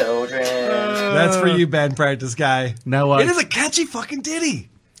children. That's for you, band practice guy. Now, it is a catchy fucking ditty.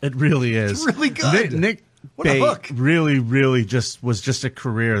 It really is. It's really good. Nick Bate really was just a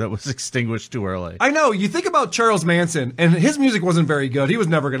career that was extinguished too early. I know. You think about Charles Manson, and his music wasn't very good. He was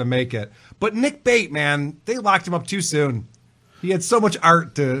never going to make it. But Nick Bate, man, they locked him up too soon. He had so much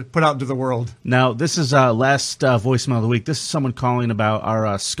art to put out into the world. Now, this is last voicemail of the week. This is someone calling about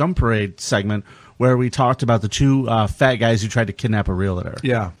our Scum Parade segment where we talked about the two fat guys who tried to kidnap a realtor.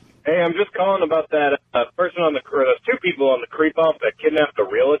 Yeah. Hey, I'm just calling about that person on or those two people on the creep bump that kidnapped a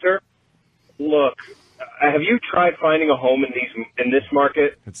realtor. Look, have you tried finding a home in this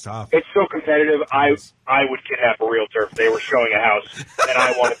market? It's tough. It's so competitive. I would kidnap a realtor if they were showing a house that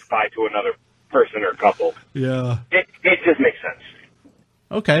I wanted to buy to another person or couple. Yeah. It just makes sense.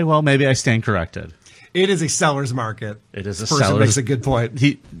 Okay, well, maybe I stand corrected. It is a seller's market. It is a Person seller's. makes a good point.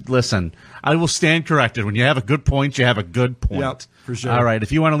 Listen, I will stand corrected. When you have a good point, you have a good point. Yep, for sure. All right,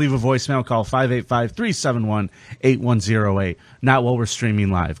 if you want to leave a voicemail, call 585-371-8108. Not while we're streaming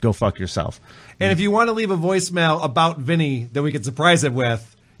live. Go fuck yourself. And if you want to leave a voicemail about Vinny that we can surprise him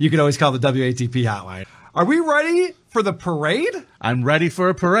with, you can always call the WATP hotline. Are we ready for the parade? I'm ready for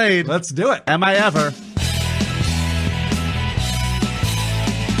a parade. Let's do it. Am I ever?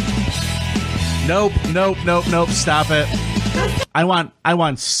 Nope. Stop it. I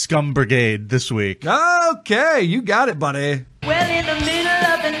want Scum Brigade this week. Okay, you got it, buddy. Well, in the middle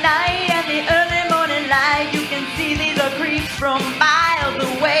of the night and the early morning light, you can see these are creeps from miles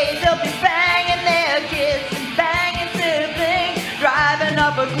away. They'll be banging their kids and banging siblings, driving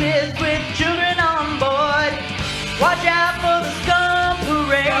up a cliff with children on board. Watch out for the Scum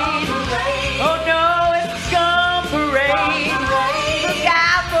Parade. Oh no, it's the Scum Parade. Look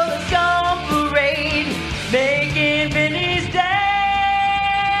out for the Scum Parade, making Vinny's day.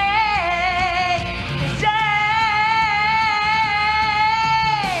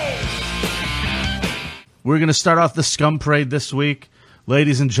 We're going to start off the Scum Parade this week.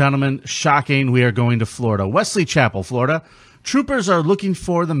 Ladies and gentlemen, shocking, we are going to Florida. Wesley Chapel, Florida. Troopers are looking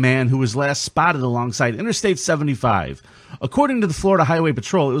for the man who was last spotted alongside Interstate 75. According to the Florida Highway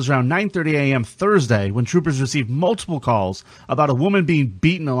Patrol, it was around 9:30 a.m. Thursday when troopers received multiple calls about a woman being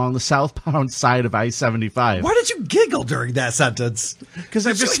beaten along the southbound side of I-75. Why did you giggle during that sentence? Because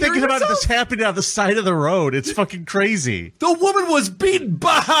I'm just thinking about this happening on the side of the road. It's fucking crazy. The woman was beaten,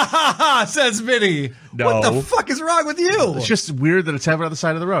 says Vinny. No. What the fuck is wrong with you? It's just weird that it's happening on the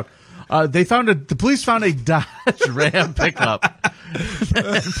side of the road. The police found a Dodge Ram pickup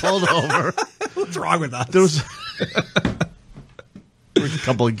that pulled over. What's wrong with us? There was a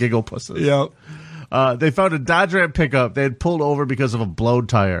couple of giggle pusses. Yep. They found a Dodge Ram pickup they had pulled over because of a blowed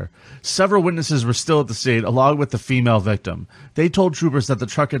tire. Several witnesses were still at the scene, along with the female victim. They told troopers that the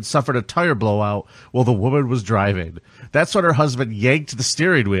truck had suffered a tire blowout while the woman was driving. That's when her husband yanked the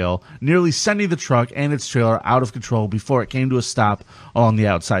steering wheel, nearly sending the truck and its trailer out of control before it came to a stop on the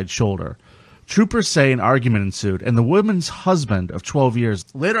outside shoulder. Troopers say an argument ensued, and the woman's husband of 12 years,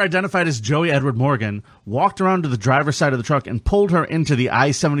 later identified as Joey Edward Morgan, walked around to the driver's side of the truck and pulled her into the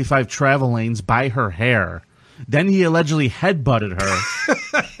I-75 travel lanes by her hair. Then he allegedly headbutted her.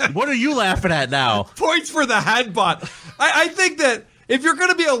 What are you laughing at now? Points for the headbutt. I think that if you're going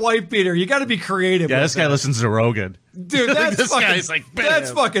to be a wife beater, you got to be creative. Yeah, this guy listens to Rogan. Dude, that's this fucking, guy's like, bam.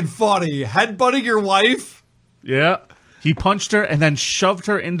 That's fucking funny. Headbutting your wife? Yeah. He punched her and then shoved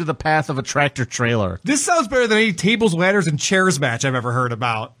her into the path of a tractor trailer. This sounds better than any tables, ladders, and chairs match I've ever heard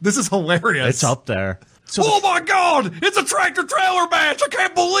about. This is hilarious. It's up there. Oh my God! It's a tractor trailer match! I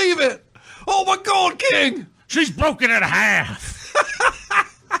can't believe it! Oh my God, King! She's broken in half.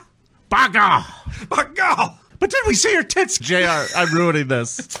 By God. By God. But did we see her tits? JR, I'm ruining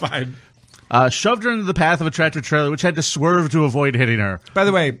this. It's fine. Shoved her into the path of a tractor trailer, which had to swerve to avoid hitting her. By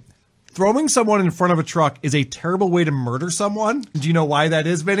the way, throwing someone in front of a truck is a terrible way to murder someone. Do you know why that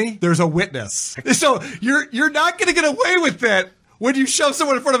is, Vinny? There's a witness. So you're not going to get away with it when you shove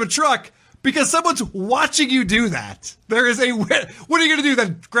someone in front of a truck because someone's watching you do that. There is a what are you going to do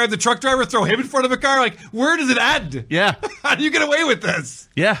then? Grab the truck driver, throw him in front of a car? Like, where does it end? Yeah. How do you get away with this?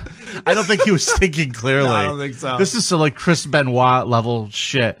 Yeah. I don't think he was thinking clearly. No, I don't think so. This is some like Chris Benoit level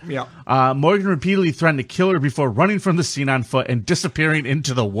shit. Yeah. Morgan repeatedly threatened to kill her before running from the scene on foot and disappearing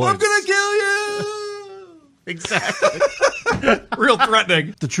into the woods. I'm going to kill you! Exactly. Real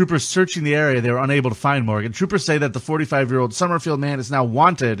threatening. The troopers searching the area, they were unable to find Morgan. Troopers say that the 45-year-old Summerfield man is now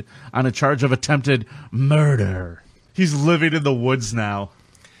wanted on a charge of attempted murder. He's living in the woods now.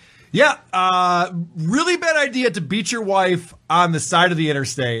 Yeah, really bad idea to beat your wife on the side of the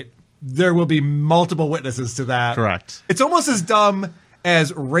interstate. There will be multiple witnesses to that. Correct. It's almost as dumb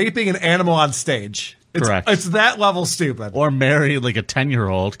as raping an animal on stage. Correct. It's that level stupid. Or marry like a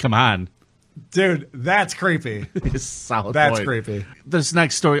 10-year-old. Come on. Dude, that's creepy. Solid That's point. creepy. This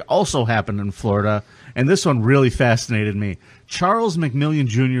next story also happened in Florida, and this one really fascinated me. Charles McMillian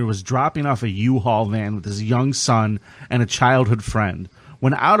Jr. was dropping off a U-Haul van with his young son and a childhood friend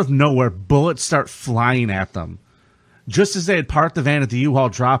when out of nowhere, bullets start flying at them. Just as they had parked the van at the U-Haul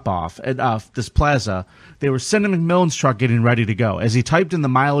drop-off at this plaza, they were sending McMillan's truck getting ready to go. As he typed in the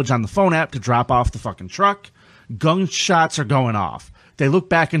mileage on the phone app to drop off the fucking truck, gunshots are going off. They looked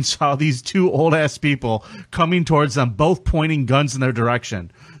back and saw these two old-ass people coming towards them, both pointing guns in their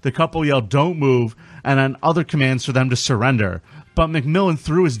direction. The couple yelled, "Don't move," and on other commands for them to surrender. But McMillan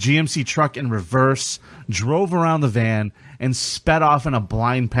threw his GMC truck in reverse, drove around the van, and sped off in a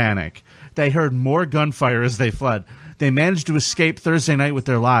blind panic. They heard more gunfire as they fled. They managed to escape Thursday night with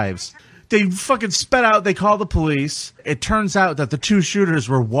their lives. They fucking sped out. They called the police. It turns out that the two shooters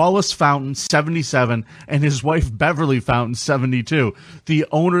were Wallace Fountain, 77, and his wife Beverly Fountain, 72, the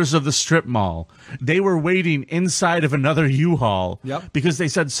owners of the strip mall. They were waiting inside of another U-Haul because they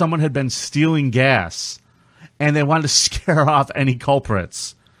said someone had been stealing gas, and they wanted to scare off any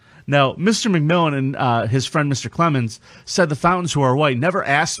culprits. Now, Mr. McMillan and his friend Mr. Clemens said the Fountains, who are white, never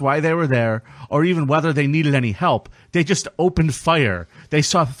asked why they were there or even whether they needed any help. They just opened fire. They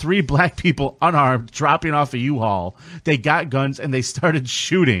saw 3 black people unarmed dropping off a U-Haul. They got guns and they started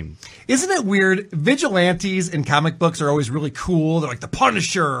shooting. Isn't it weird? Vigilantes in comic books are always really cool. They're like the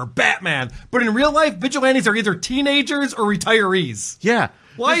Punisher or Batman. But in real life, vigilantes are either teenagers or retirees. Yeah.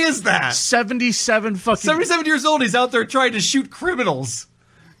 Why is that? 77 years old. He's out there trying to shoot criminals.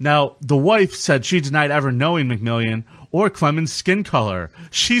 Now, the wife said she denied ever knowing McMillan or Clemens' skin color.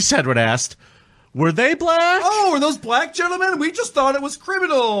 She said when asked, "Were they black?" "Oh, were those black gentlemen? We just thought it was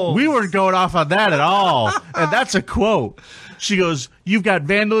criminals." We weren't going off on that at all. And that's a quote. She goes, "You've got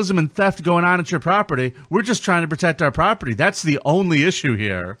vandalism and theft going on at your property. We're just trying to protect our property. That's the only issue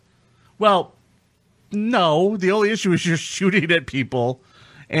here." Well, no. The only issue is you're shooting at people.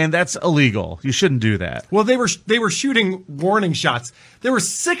 And that's illegal. You shouldn't do that. Well, they were shooting warning shots. There were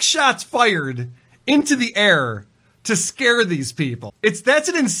 6 shots fired into the air to scare these people. That's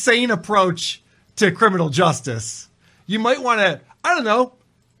an insane approach to criminal justice. You might want to, I don't know,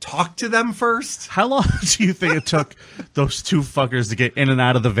 talk to them first. How long do you think it took those 2 fuckers to get in and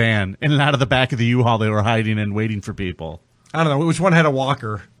out of the van, in and out of the back of the U-Haul they were hiding in, waiting for people? I don't know. Which one had a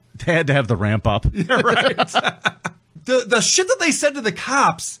walker? They had to have the ramp up. Yeah, right. The shit that they said to the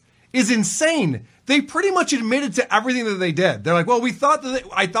cops is insane. They pretty much admitted to everything that they did. They're like, "Well,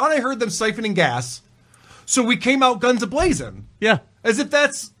 I thought I heard them siphoning gas, so we came out guns a-blazing." Yeah. As if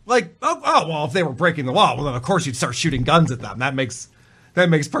that's like, well, if they were breaking the law, well, then of course you'd start shooting guns at them. That makes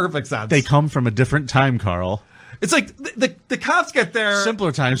perfect sense. They come from a different time, Carl. It's like the cops get there.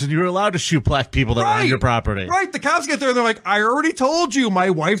 Simpler times when you were allowed to shoot black people that were on your property. Right. The cops get there and they're like, "I already told you.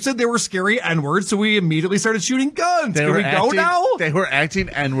 My wife said they were scary N-words, so we immediately started shooting guns. Can we go now?" They were acting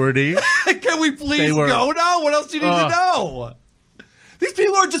N-wordy. Can we please go now? What else do you need to know? These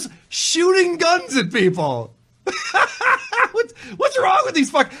people are just shooting guns at people. What's wrong with these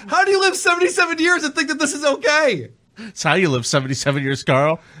fuck? How do you live 77 years and think that this is okay? It's how you live 77 years,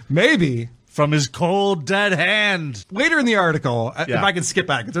 Carl. Maybe. From his cold, dead hand. Later in the article, if I can skip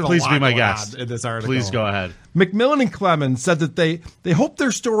back, there's Please a lot be my going guest. on in this article. Please go ahead. McMillan and Clemens said that they hope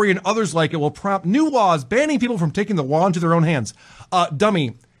their story and others like it will prompt new laws banning people from taking the law into their own hands.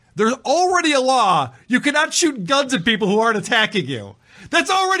 Dummy, there's already a law. You cannot shoot guns at people who aren't attacking you.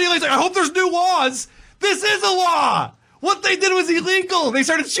 That's already like, I hope there's new laws. This is a law. What they did was illegal. They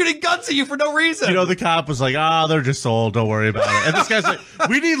started shooting guns at you for no reason. You know, the cop was like, they're just old. Don't worry about it. And this guy's like,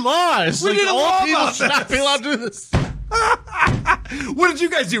 we need laws. We need a law people about should not be allowed to do this. What did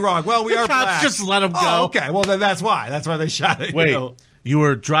you guys do wrong? Well, we are cops black. just let them go. Oh, okay. Well, then that's why. That's why they shot at Wait, you. You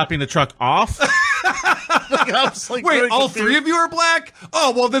were dropping the truck off? Wait, all 3 of you are black?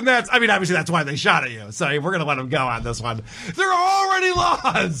 Oh, well, then obviously that's why they shot at you. So we're going to let them go on this one. There are already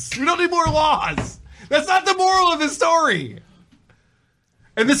laws. We don't need more laws. That's not the moral of the story.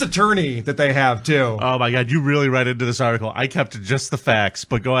 And this attorney that they have, too. Oh, my God. You really read into this article. I kept just the facts,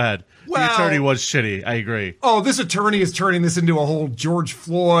 but go ahead. Well, the attorney was shitty. I agree. Oh, this attorney is turning this into a whole George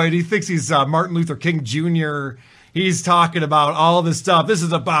Floyd. He thinks he's Martin Luther King Jr. He's talking about all this stuff. This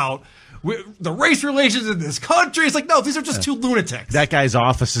is about the race relations in this country. It's like, no, these are just 2 lunatics. That guy's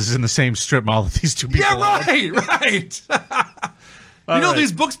office is in the same strip mall that these 2 people are. Yeah, right.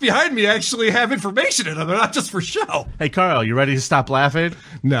 These books behind me actually have information in them. They're not just for show. Hey, Carl, you ready to stop laughing?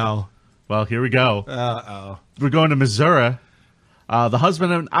 No. Well, here we go. Uh-oh. We're going to Missouri. The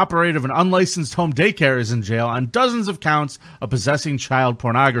husband and operator of an unlicensed home daycare is in jail on dozens of counts of possessing child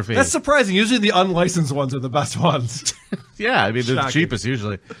pornography. That's surprising. Usually the unlicensed ones are the best ones. Yeah, they're the cheapest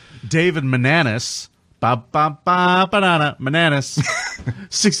usually. David Mananas, Mananas,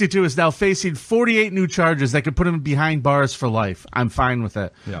 62, is now facing 48 new charges that could put him behind bars for life. I'm fine with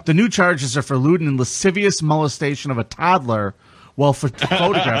it. Yeah. The new charges are for lewd and lascivious molestation of a toddler while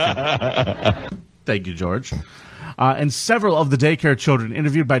photographing. Thank you, George. And several of the daycare children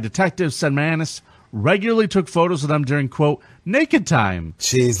interviewed by detectives said Manis regularly took photos of them during, quote, naked time.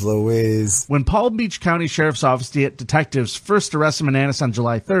 Jeez Louise. When Palm Beach County Sheriff's Office detectives first arrested Mananis on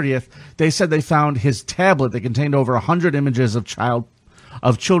July 30th, they said they found his tablet that contained over 100 images of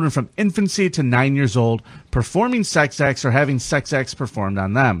children from infancy to 9 years old performing sex acts or having sex acts performed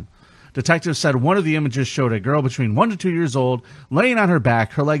on them. Detectives said one of the images showed a girl between 1 to 2 years old laying on her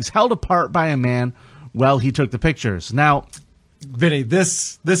back, her legs held apart by a man while he took the pictures. Now, Vinny,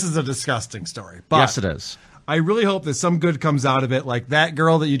 this is a disgusting story. But yes, it is. I really hope that some good comes out of it, like that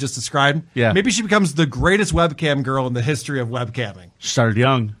girl that you just described. Yeah. Maybe she becomes the greatest webcam girl in the history of webcamming. Started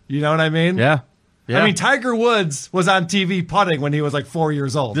young. You know what I mean? Yeah. I mean, Tiger Woods was on TV putting when he was like 4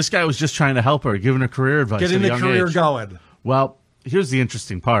 years old. This guy was just trying to help her, giving her career advice. Getting at a the young career age. going. Well, here's the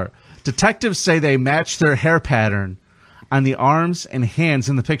interesting part. Detectives say they matched their hair pattern on the arms and hands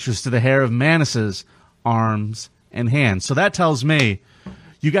in the pictures to the hair of Manis's arms and hands. So that tells me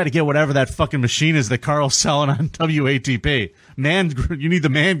you got to get whatever that fucking machine is that Carl's selling on WATP. You need the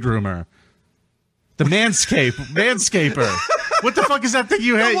man groomer. The manscaper. What the fuck is that thing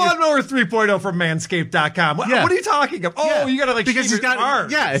you had? The Lawnmower 3.0 from Manscaped.com. What are you talking about? Oh, you got to because shave your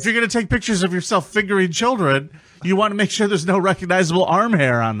arms. Yeah, if you're going to take pictures of yourself fingering children, you want to make sure there's no recognizable arm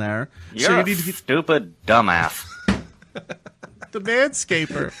hair on there. You're a stupid dumbass. The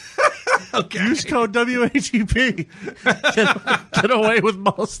Manscaper. Okay. Use code WATP. Get away with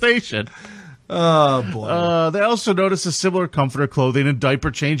molestation. Oh, boy. They also noticed a similar comforter, clothing, and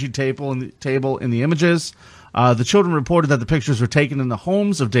diaper changing table in the images. The children reported that the pictures were taken in the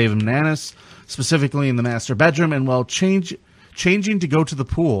homes of David Mananis, specifically in the master bedroom, and while changing to go to the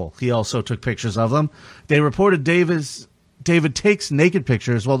pool, he also took pictures of them. They reported David takes naked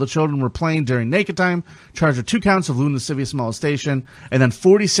pictures while the children were playing during naked time, charged with 2 counts of lewd and lascivious molestation, and then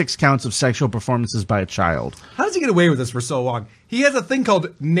 46 counts of sexual performances by a child. How does he get away with this for so long? He has a thing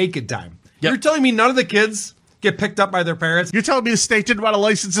called naked time. Yep. You're telling me none of the kids get picked up by their parents? You're telling me the state didn't want to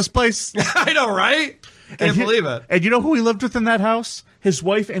license this place? I know, right? Can't believe it. And you know who he lived with in that house? His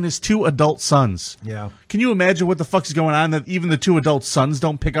wife and his 2 adult sons. Yeah. Can you imagine what the fuck's going on that even the 2 adult sons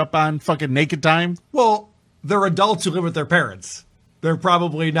don't pick up on fucking naked time? Well, they're adults who live with their parents. They're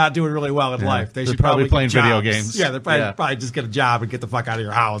probably not doing really well in life. They should probably playing get video jobs. games. Yeah, they're probably just get a job and get the fuck out of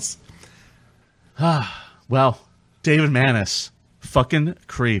your house. Well, David Manis, fucking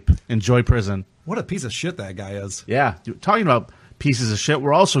creep. Enjoy prison. What a piece of shit that guy is. Yeah. Talking about pieces of shit,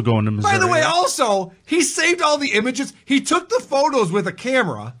 we're also going to Missouri. By the way, also, he saved all the images. He took the photos with a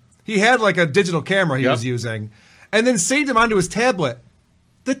camera. He had like a digital camera he was using, and then saved them onto his tablet.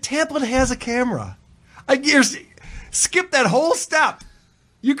 The tablet has a camera. Skip that whole step.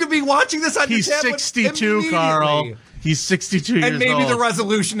 You could be watching this on your tablet. He's 62, Carl. He's 62 years old. And maybe the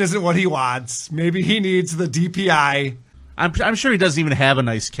resolution isn't what he wants. Maybe he needs the DPI. I'm sure he doesn't even have a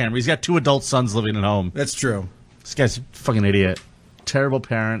nice camera. He's got 2 adult sons living at home. That's true. This guy's a fucking idiot. Terrible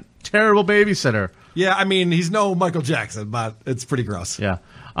parent. Terrible babysitter. Yeah, I mean, he's no Michael Jackson, but it's pretty gross. Yeah.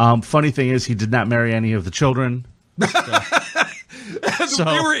 Funny thing is, he did not marry any of the children.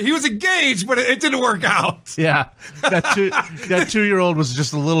 So, he was engaged, but it didn't work out. Yeah. That 2-year-old was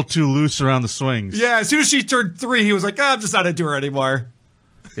just a little too loose around the swings. Yeah, as soon as she turned 3, he was like, I'm just not into her anymore.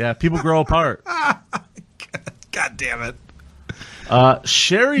 Yeah, people grow apart. God damn it.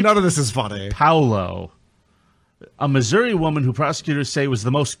 Sherry None of this is funny. Paulo, a Missouri woman who prosecutors say was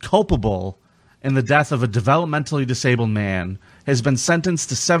the most culpable in the death of a developmentally disabled man, has been sentenced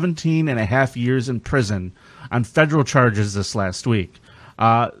to 17 and a half years in prison on federal charges this last week.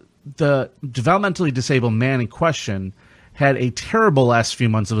 The developmentally disabled man in question had a terrible last few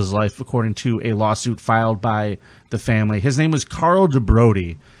months of his life, according to a lawsuit filed by the family. His name was Carl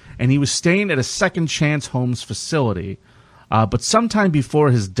DeBrody, and he was staying at a Second Chance Homes facility. But sometime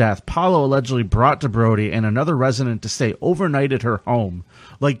before his death, Paulo allegedly brought DeBrody and another resident to stay overnight at her home.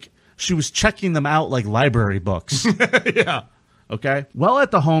 Like, she was checking them out like library books. Yeah. Okay? Well,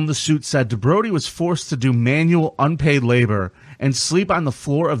 at the home, the suit said DeBrody was forced to do manual, unpaid labor and sleep on the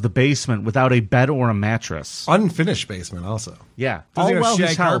floor of the basement without a bed or a mattress. Unfinished basement, also. Yeah. Doesn't All well shag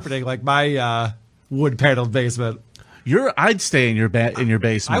his health. carpeting like my wood-paneled basement. I'd stay in your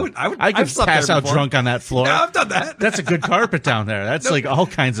basement. I could pass out drunk on that floor. Yeah, I've done that. That's a good carpet down there. That's like all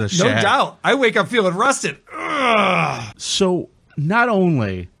kinds of shit. No doubt. I wake up feeling rusted. Ugh. So not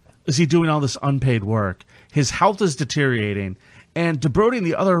only is he doing all this unpaid work, his health is deteriorating, and DeBrody and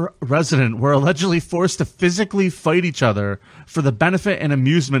the other resident were allegedly forced to physically fight each other for the benefit and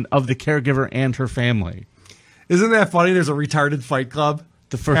amusement of the caregiver and her family. Isn't that funny? There's a retarded fight club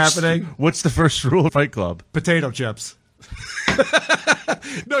happening. What's the first rule of Fight Club? Potato chips.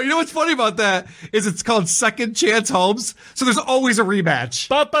 No, you know what's funny about that is it's called Second Chance Homes, so there's always a rematch.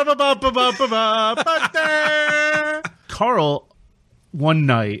 Carl, one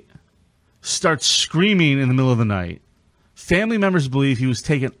night, starts screaming in the middle of the night. Family members believe he was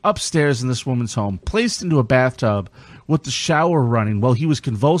taken upstairs in this woman's home, placed into a bathtub with the shower running while he was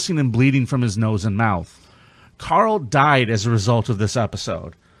convulsing and bleeding from his nose and mouth. Carl died as a result of this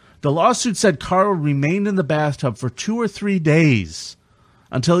episode. The lawsuit said Carl remained in the bathtub for 2 or 3 days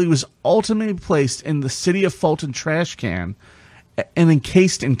until he was ultimately placed in the City of Fulton trash can and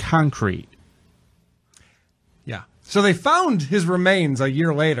encased in concrete. Yeah. So they found his remains a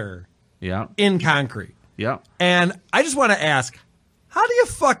year later in concrete. Yeah. And I just want to ask, how do you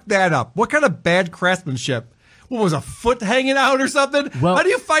fuck that up? What kind of bad craftsmanship? What was a foot hanging out or something? Well, how do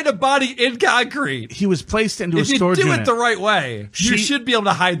you find a body in concrete? He was placed into a if storage you do unit. it the right way, you should be able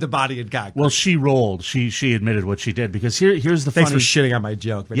to hide the body in concrete. Well, she rolled. She admitted what she did because here's the Thanks funny. for shitting on my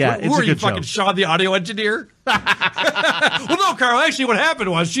joke. But Yeah, who it's are a you, good fucking joke. Sean, the audio engineer? Well, no, Carl. Actually, what happened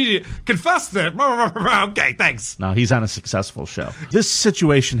was she confessed it. Okay, thanks. No, he's on a successful show. This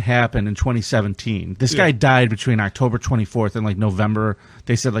situation happened in 2017. This guy died between October 24th and November.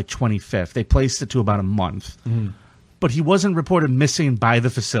 They said 25th. They placed it to about a month. Mm-hmm. But he wasn't reported missing by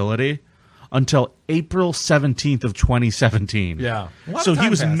the facility until April 17th of 2017. Yeah. A lot of So he time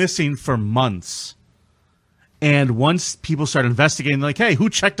was passed. missing for months. And once people started investigating, they're like, hey, who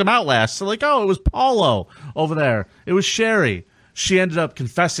checked him out last? They're like, oh, it was Paulo over there. It was Sherry. She ended up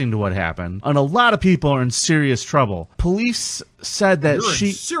confessing to what happened. And a lot of people are in serious trouble. Police said that You're she...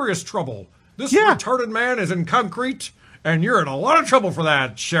 in serious trouble. This retarded man is in concrete, and you're in a lot of trouble for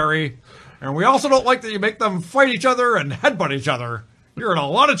that, Sherry. And we also don't like that you make them fight each other and headbutt each other. You're in a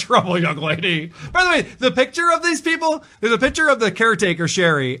lot of trouble, young lady. By the way, the picture of these people, there's a picture of the caretaker,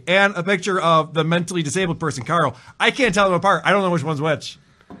 Sherry, and a picture of the mentally disabled person, Carl. I can't tell them apart. I don't know which one's which.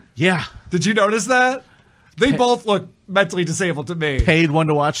 Yeah. Did you notice that? They both look mentally disabled to me. Paid one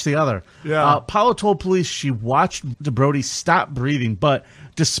to watch the other. Yeah. Paula told police she watched Brody stop breathing, but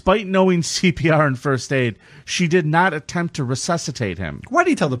despite knowing CPR and first aid, she did not attempt to resuscitate him. Why do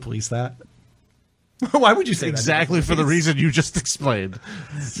you tell the police that? Why would you say Exactly that? for the reason you just explained.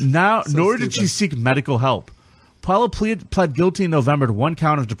 Nor did she seek medical help. Paula pled guilty in November to one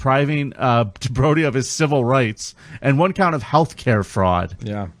count of depriving Brody of his civil rights and one count of health care fraud.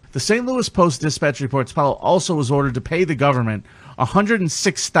 Yeah. The St. Louis Post-Dispatch reports Paula also was ordered to pay the government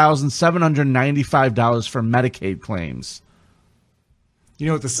 $106,795 for Medicaid claims. You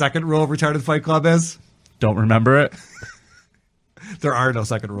know what the second rule of Retarded Fight Club is? Don't remember it? There are no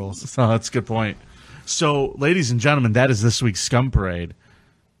second rules. Oh, that's a good point. So, ladies and gentlemen, that is this week's Scum Parade.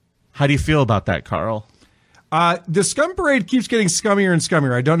 How do you feel about that, Carl? The Scum Parade keeps getting scummier and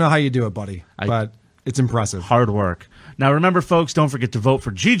scummier. I don't know how you do it, buddy, but it's impressive. Hard work. Now, remember, folks, don't forget to vote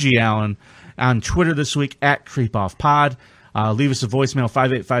for Gigi Allen on Twitter this week at CreepOffPod. Leave us a voicemail,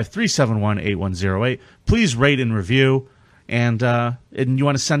 585-371-8108. Please rate and review. And you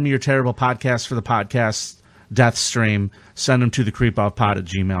want to send me your terrible podcasts for the podcast death stream, send them to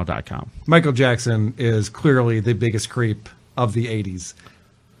thecreepoffpod@gmail.com. Michael Jackson is clearly the biggest creep of the 80s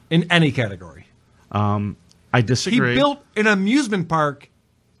in any category. I disagree. He built an amusement park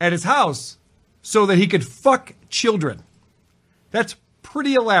at his house so that he could fuck children. That's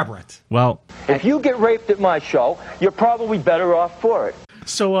pretty elaborate. Well, if you get raped at my show, you're probably better off for it.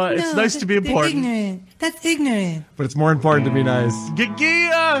 So it's nice to be important. Ignorant. That's ignorant. But it's more important to be nice.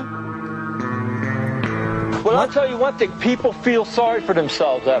 Well, I'll tell you one thing. People feel sorry for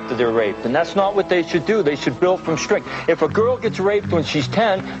themselves after they're raped, and that's not what they should do. They should build from strength. If a girl gets raped when she's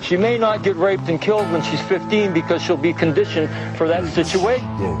 10, she may not get raped and killed when she's 15 because she'll be conditioned for that situation.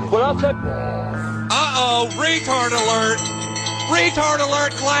 Well, I'll tell you. Uh-oh, retard alert! Retard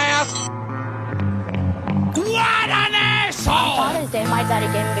alert, class! What an asshole! On Father's Day, my daddy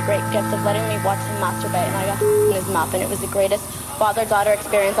gave me the great gift of letting me watch him masturbate, and I got in his mouth, and it was the greatest father-daughter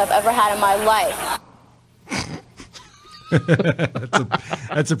experience I've ever had in my life.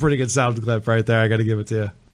 That's a pretty good sound clip right there. I got to give it to you.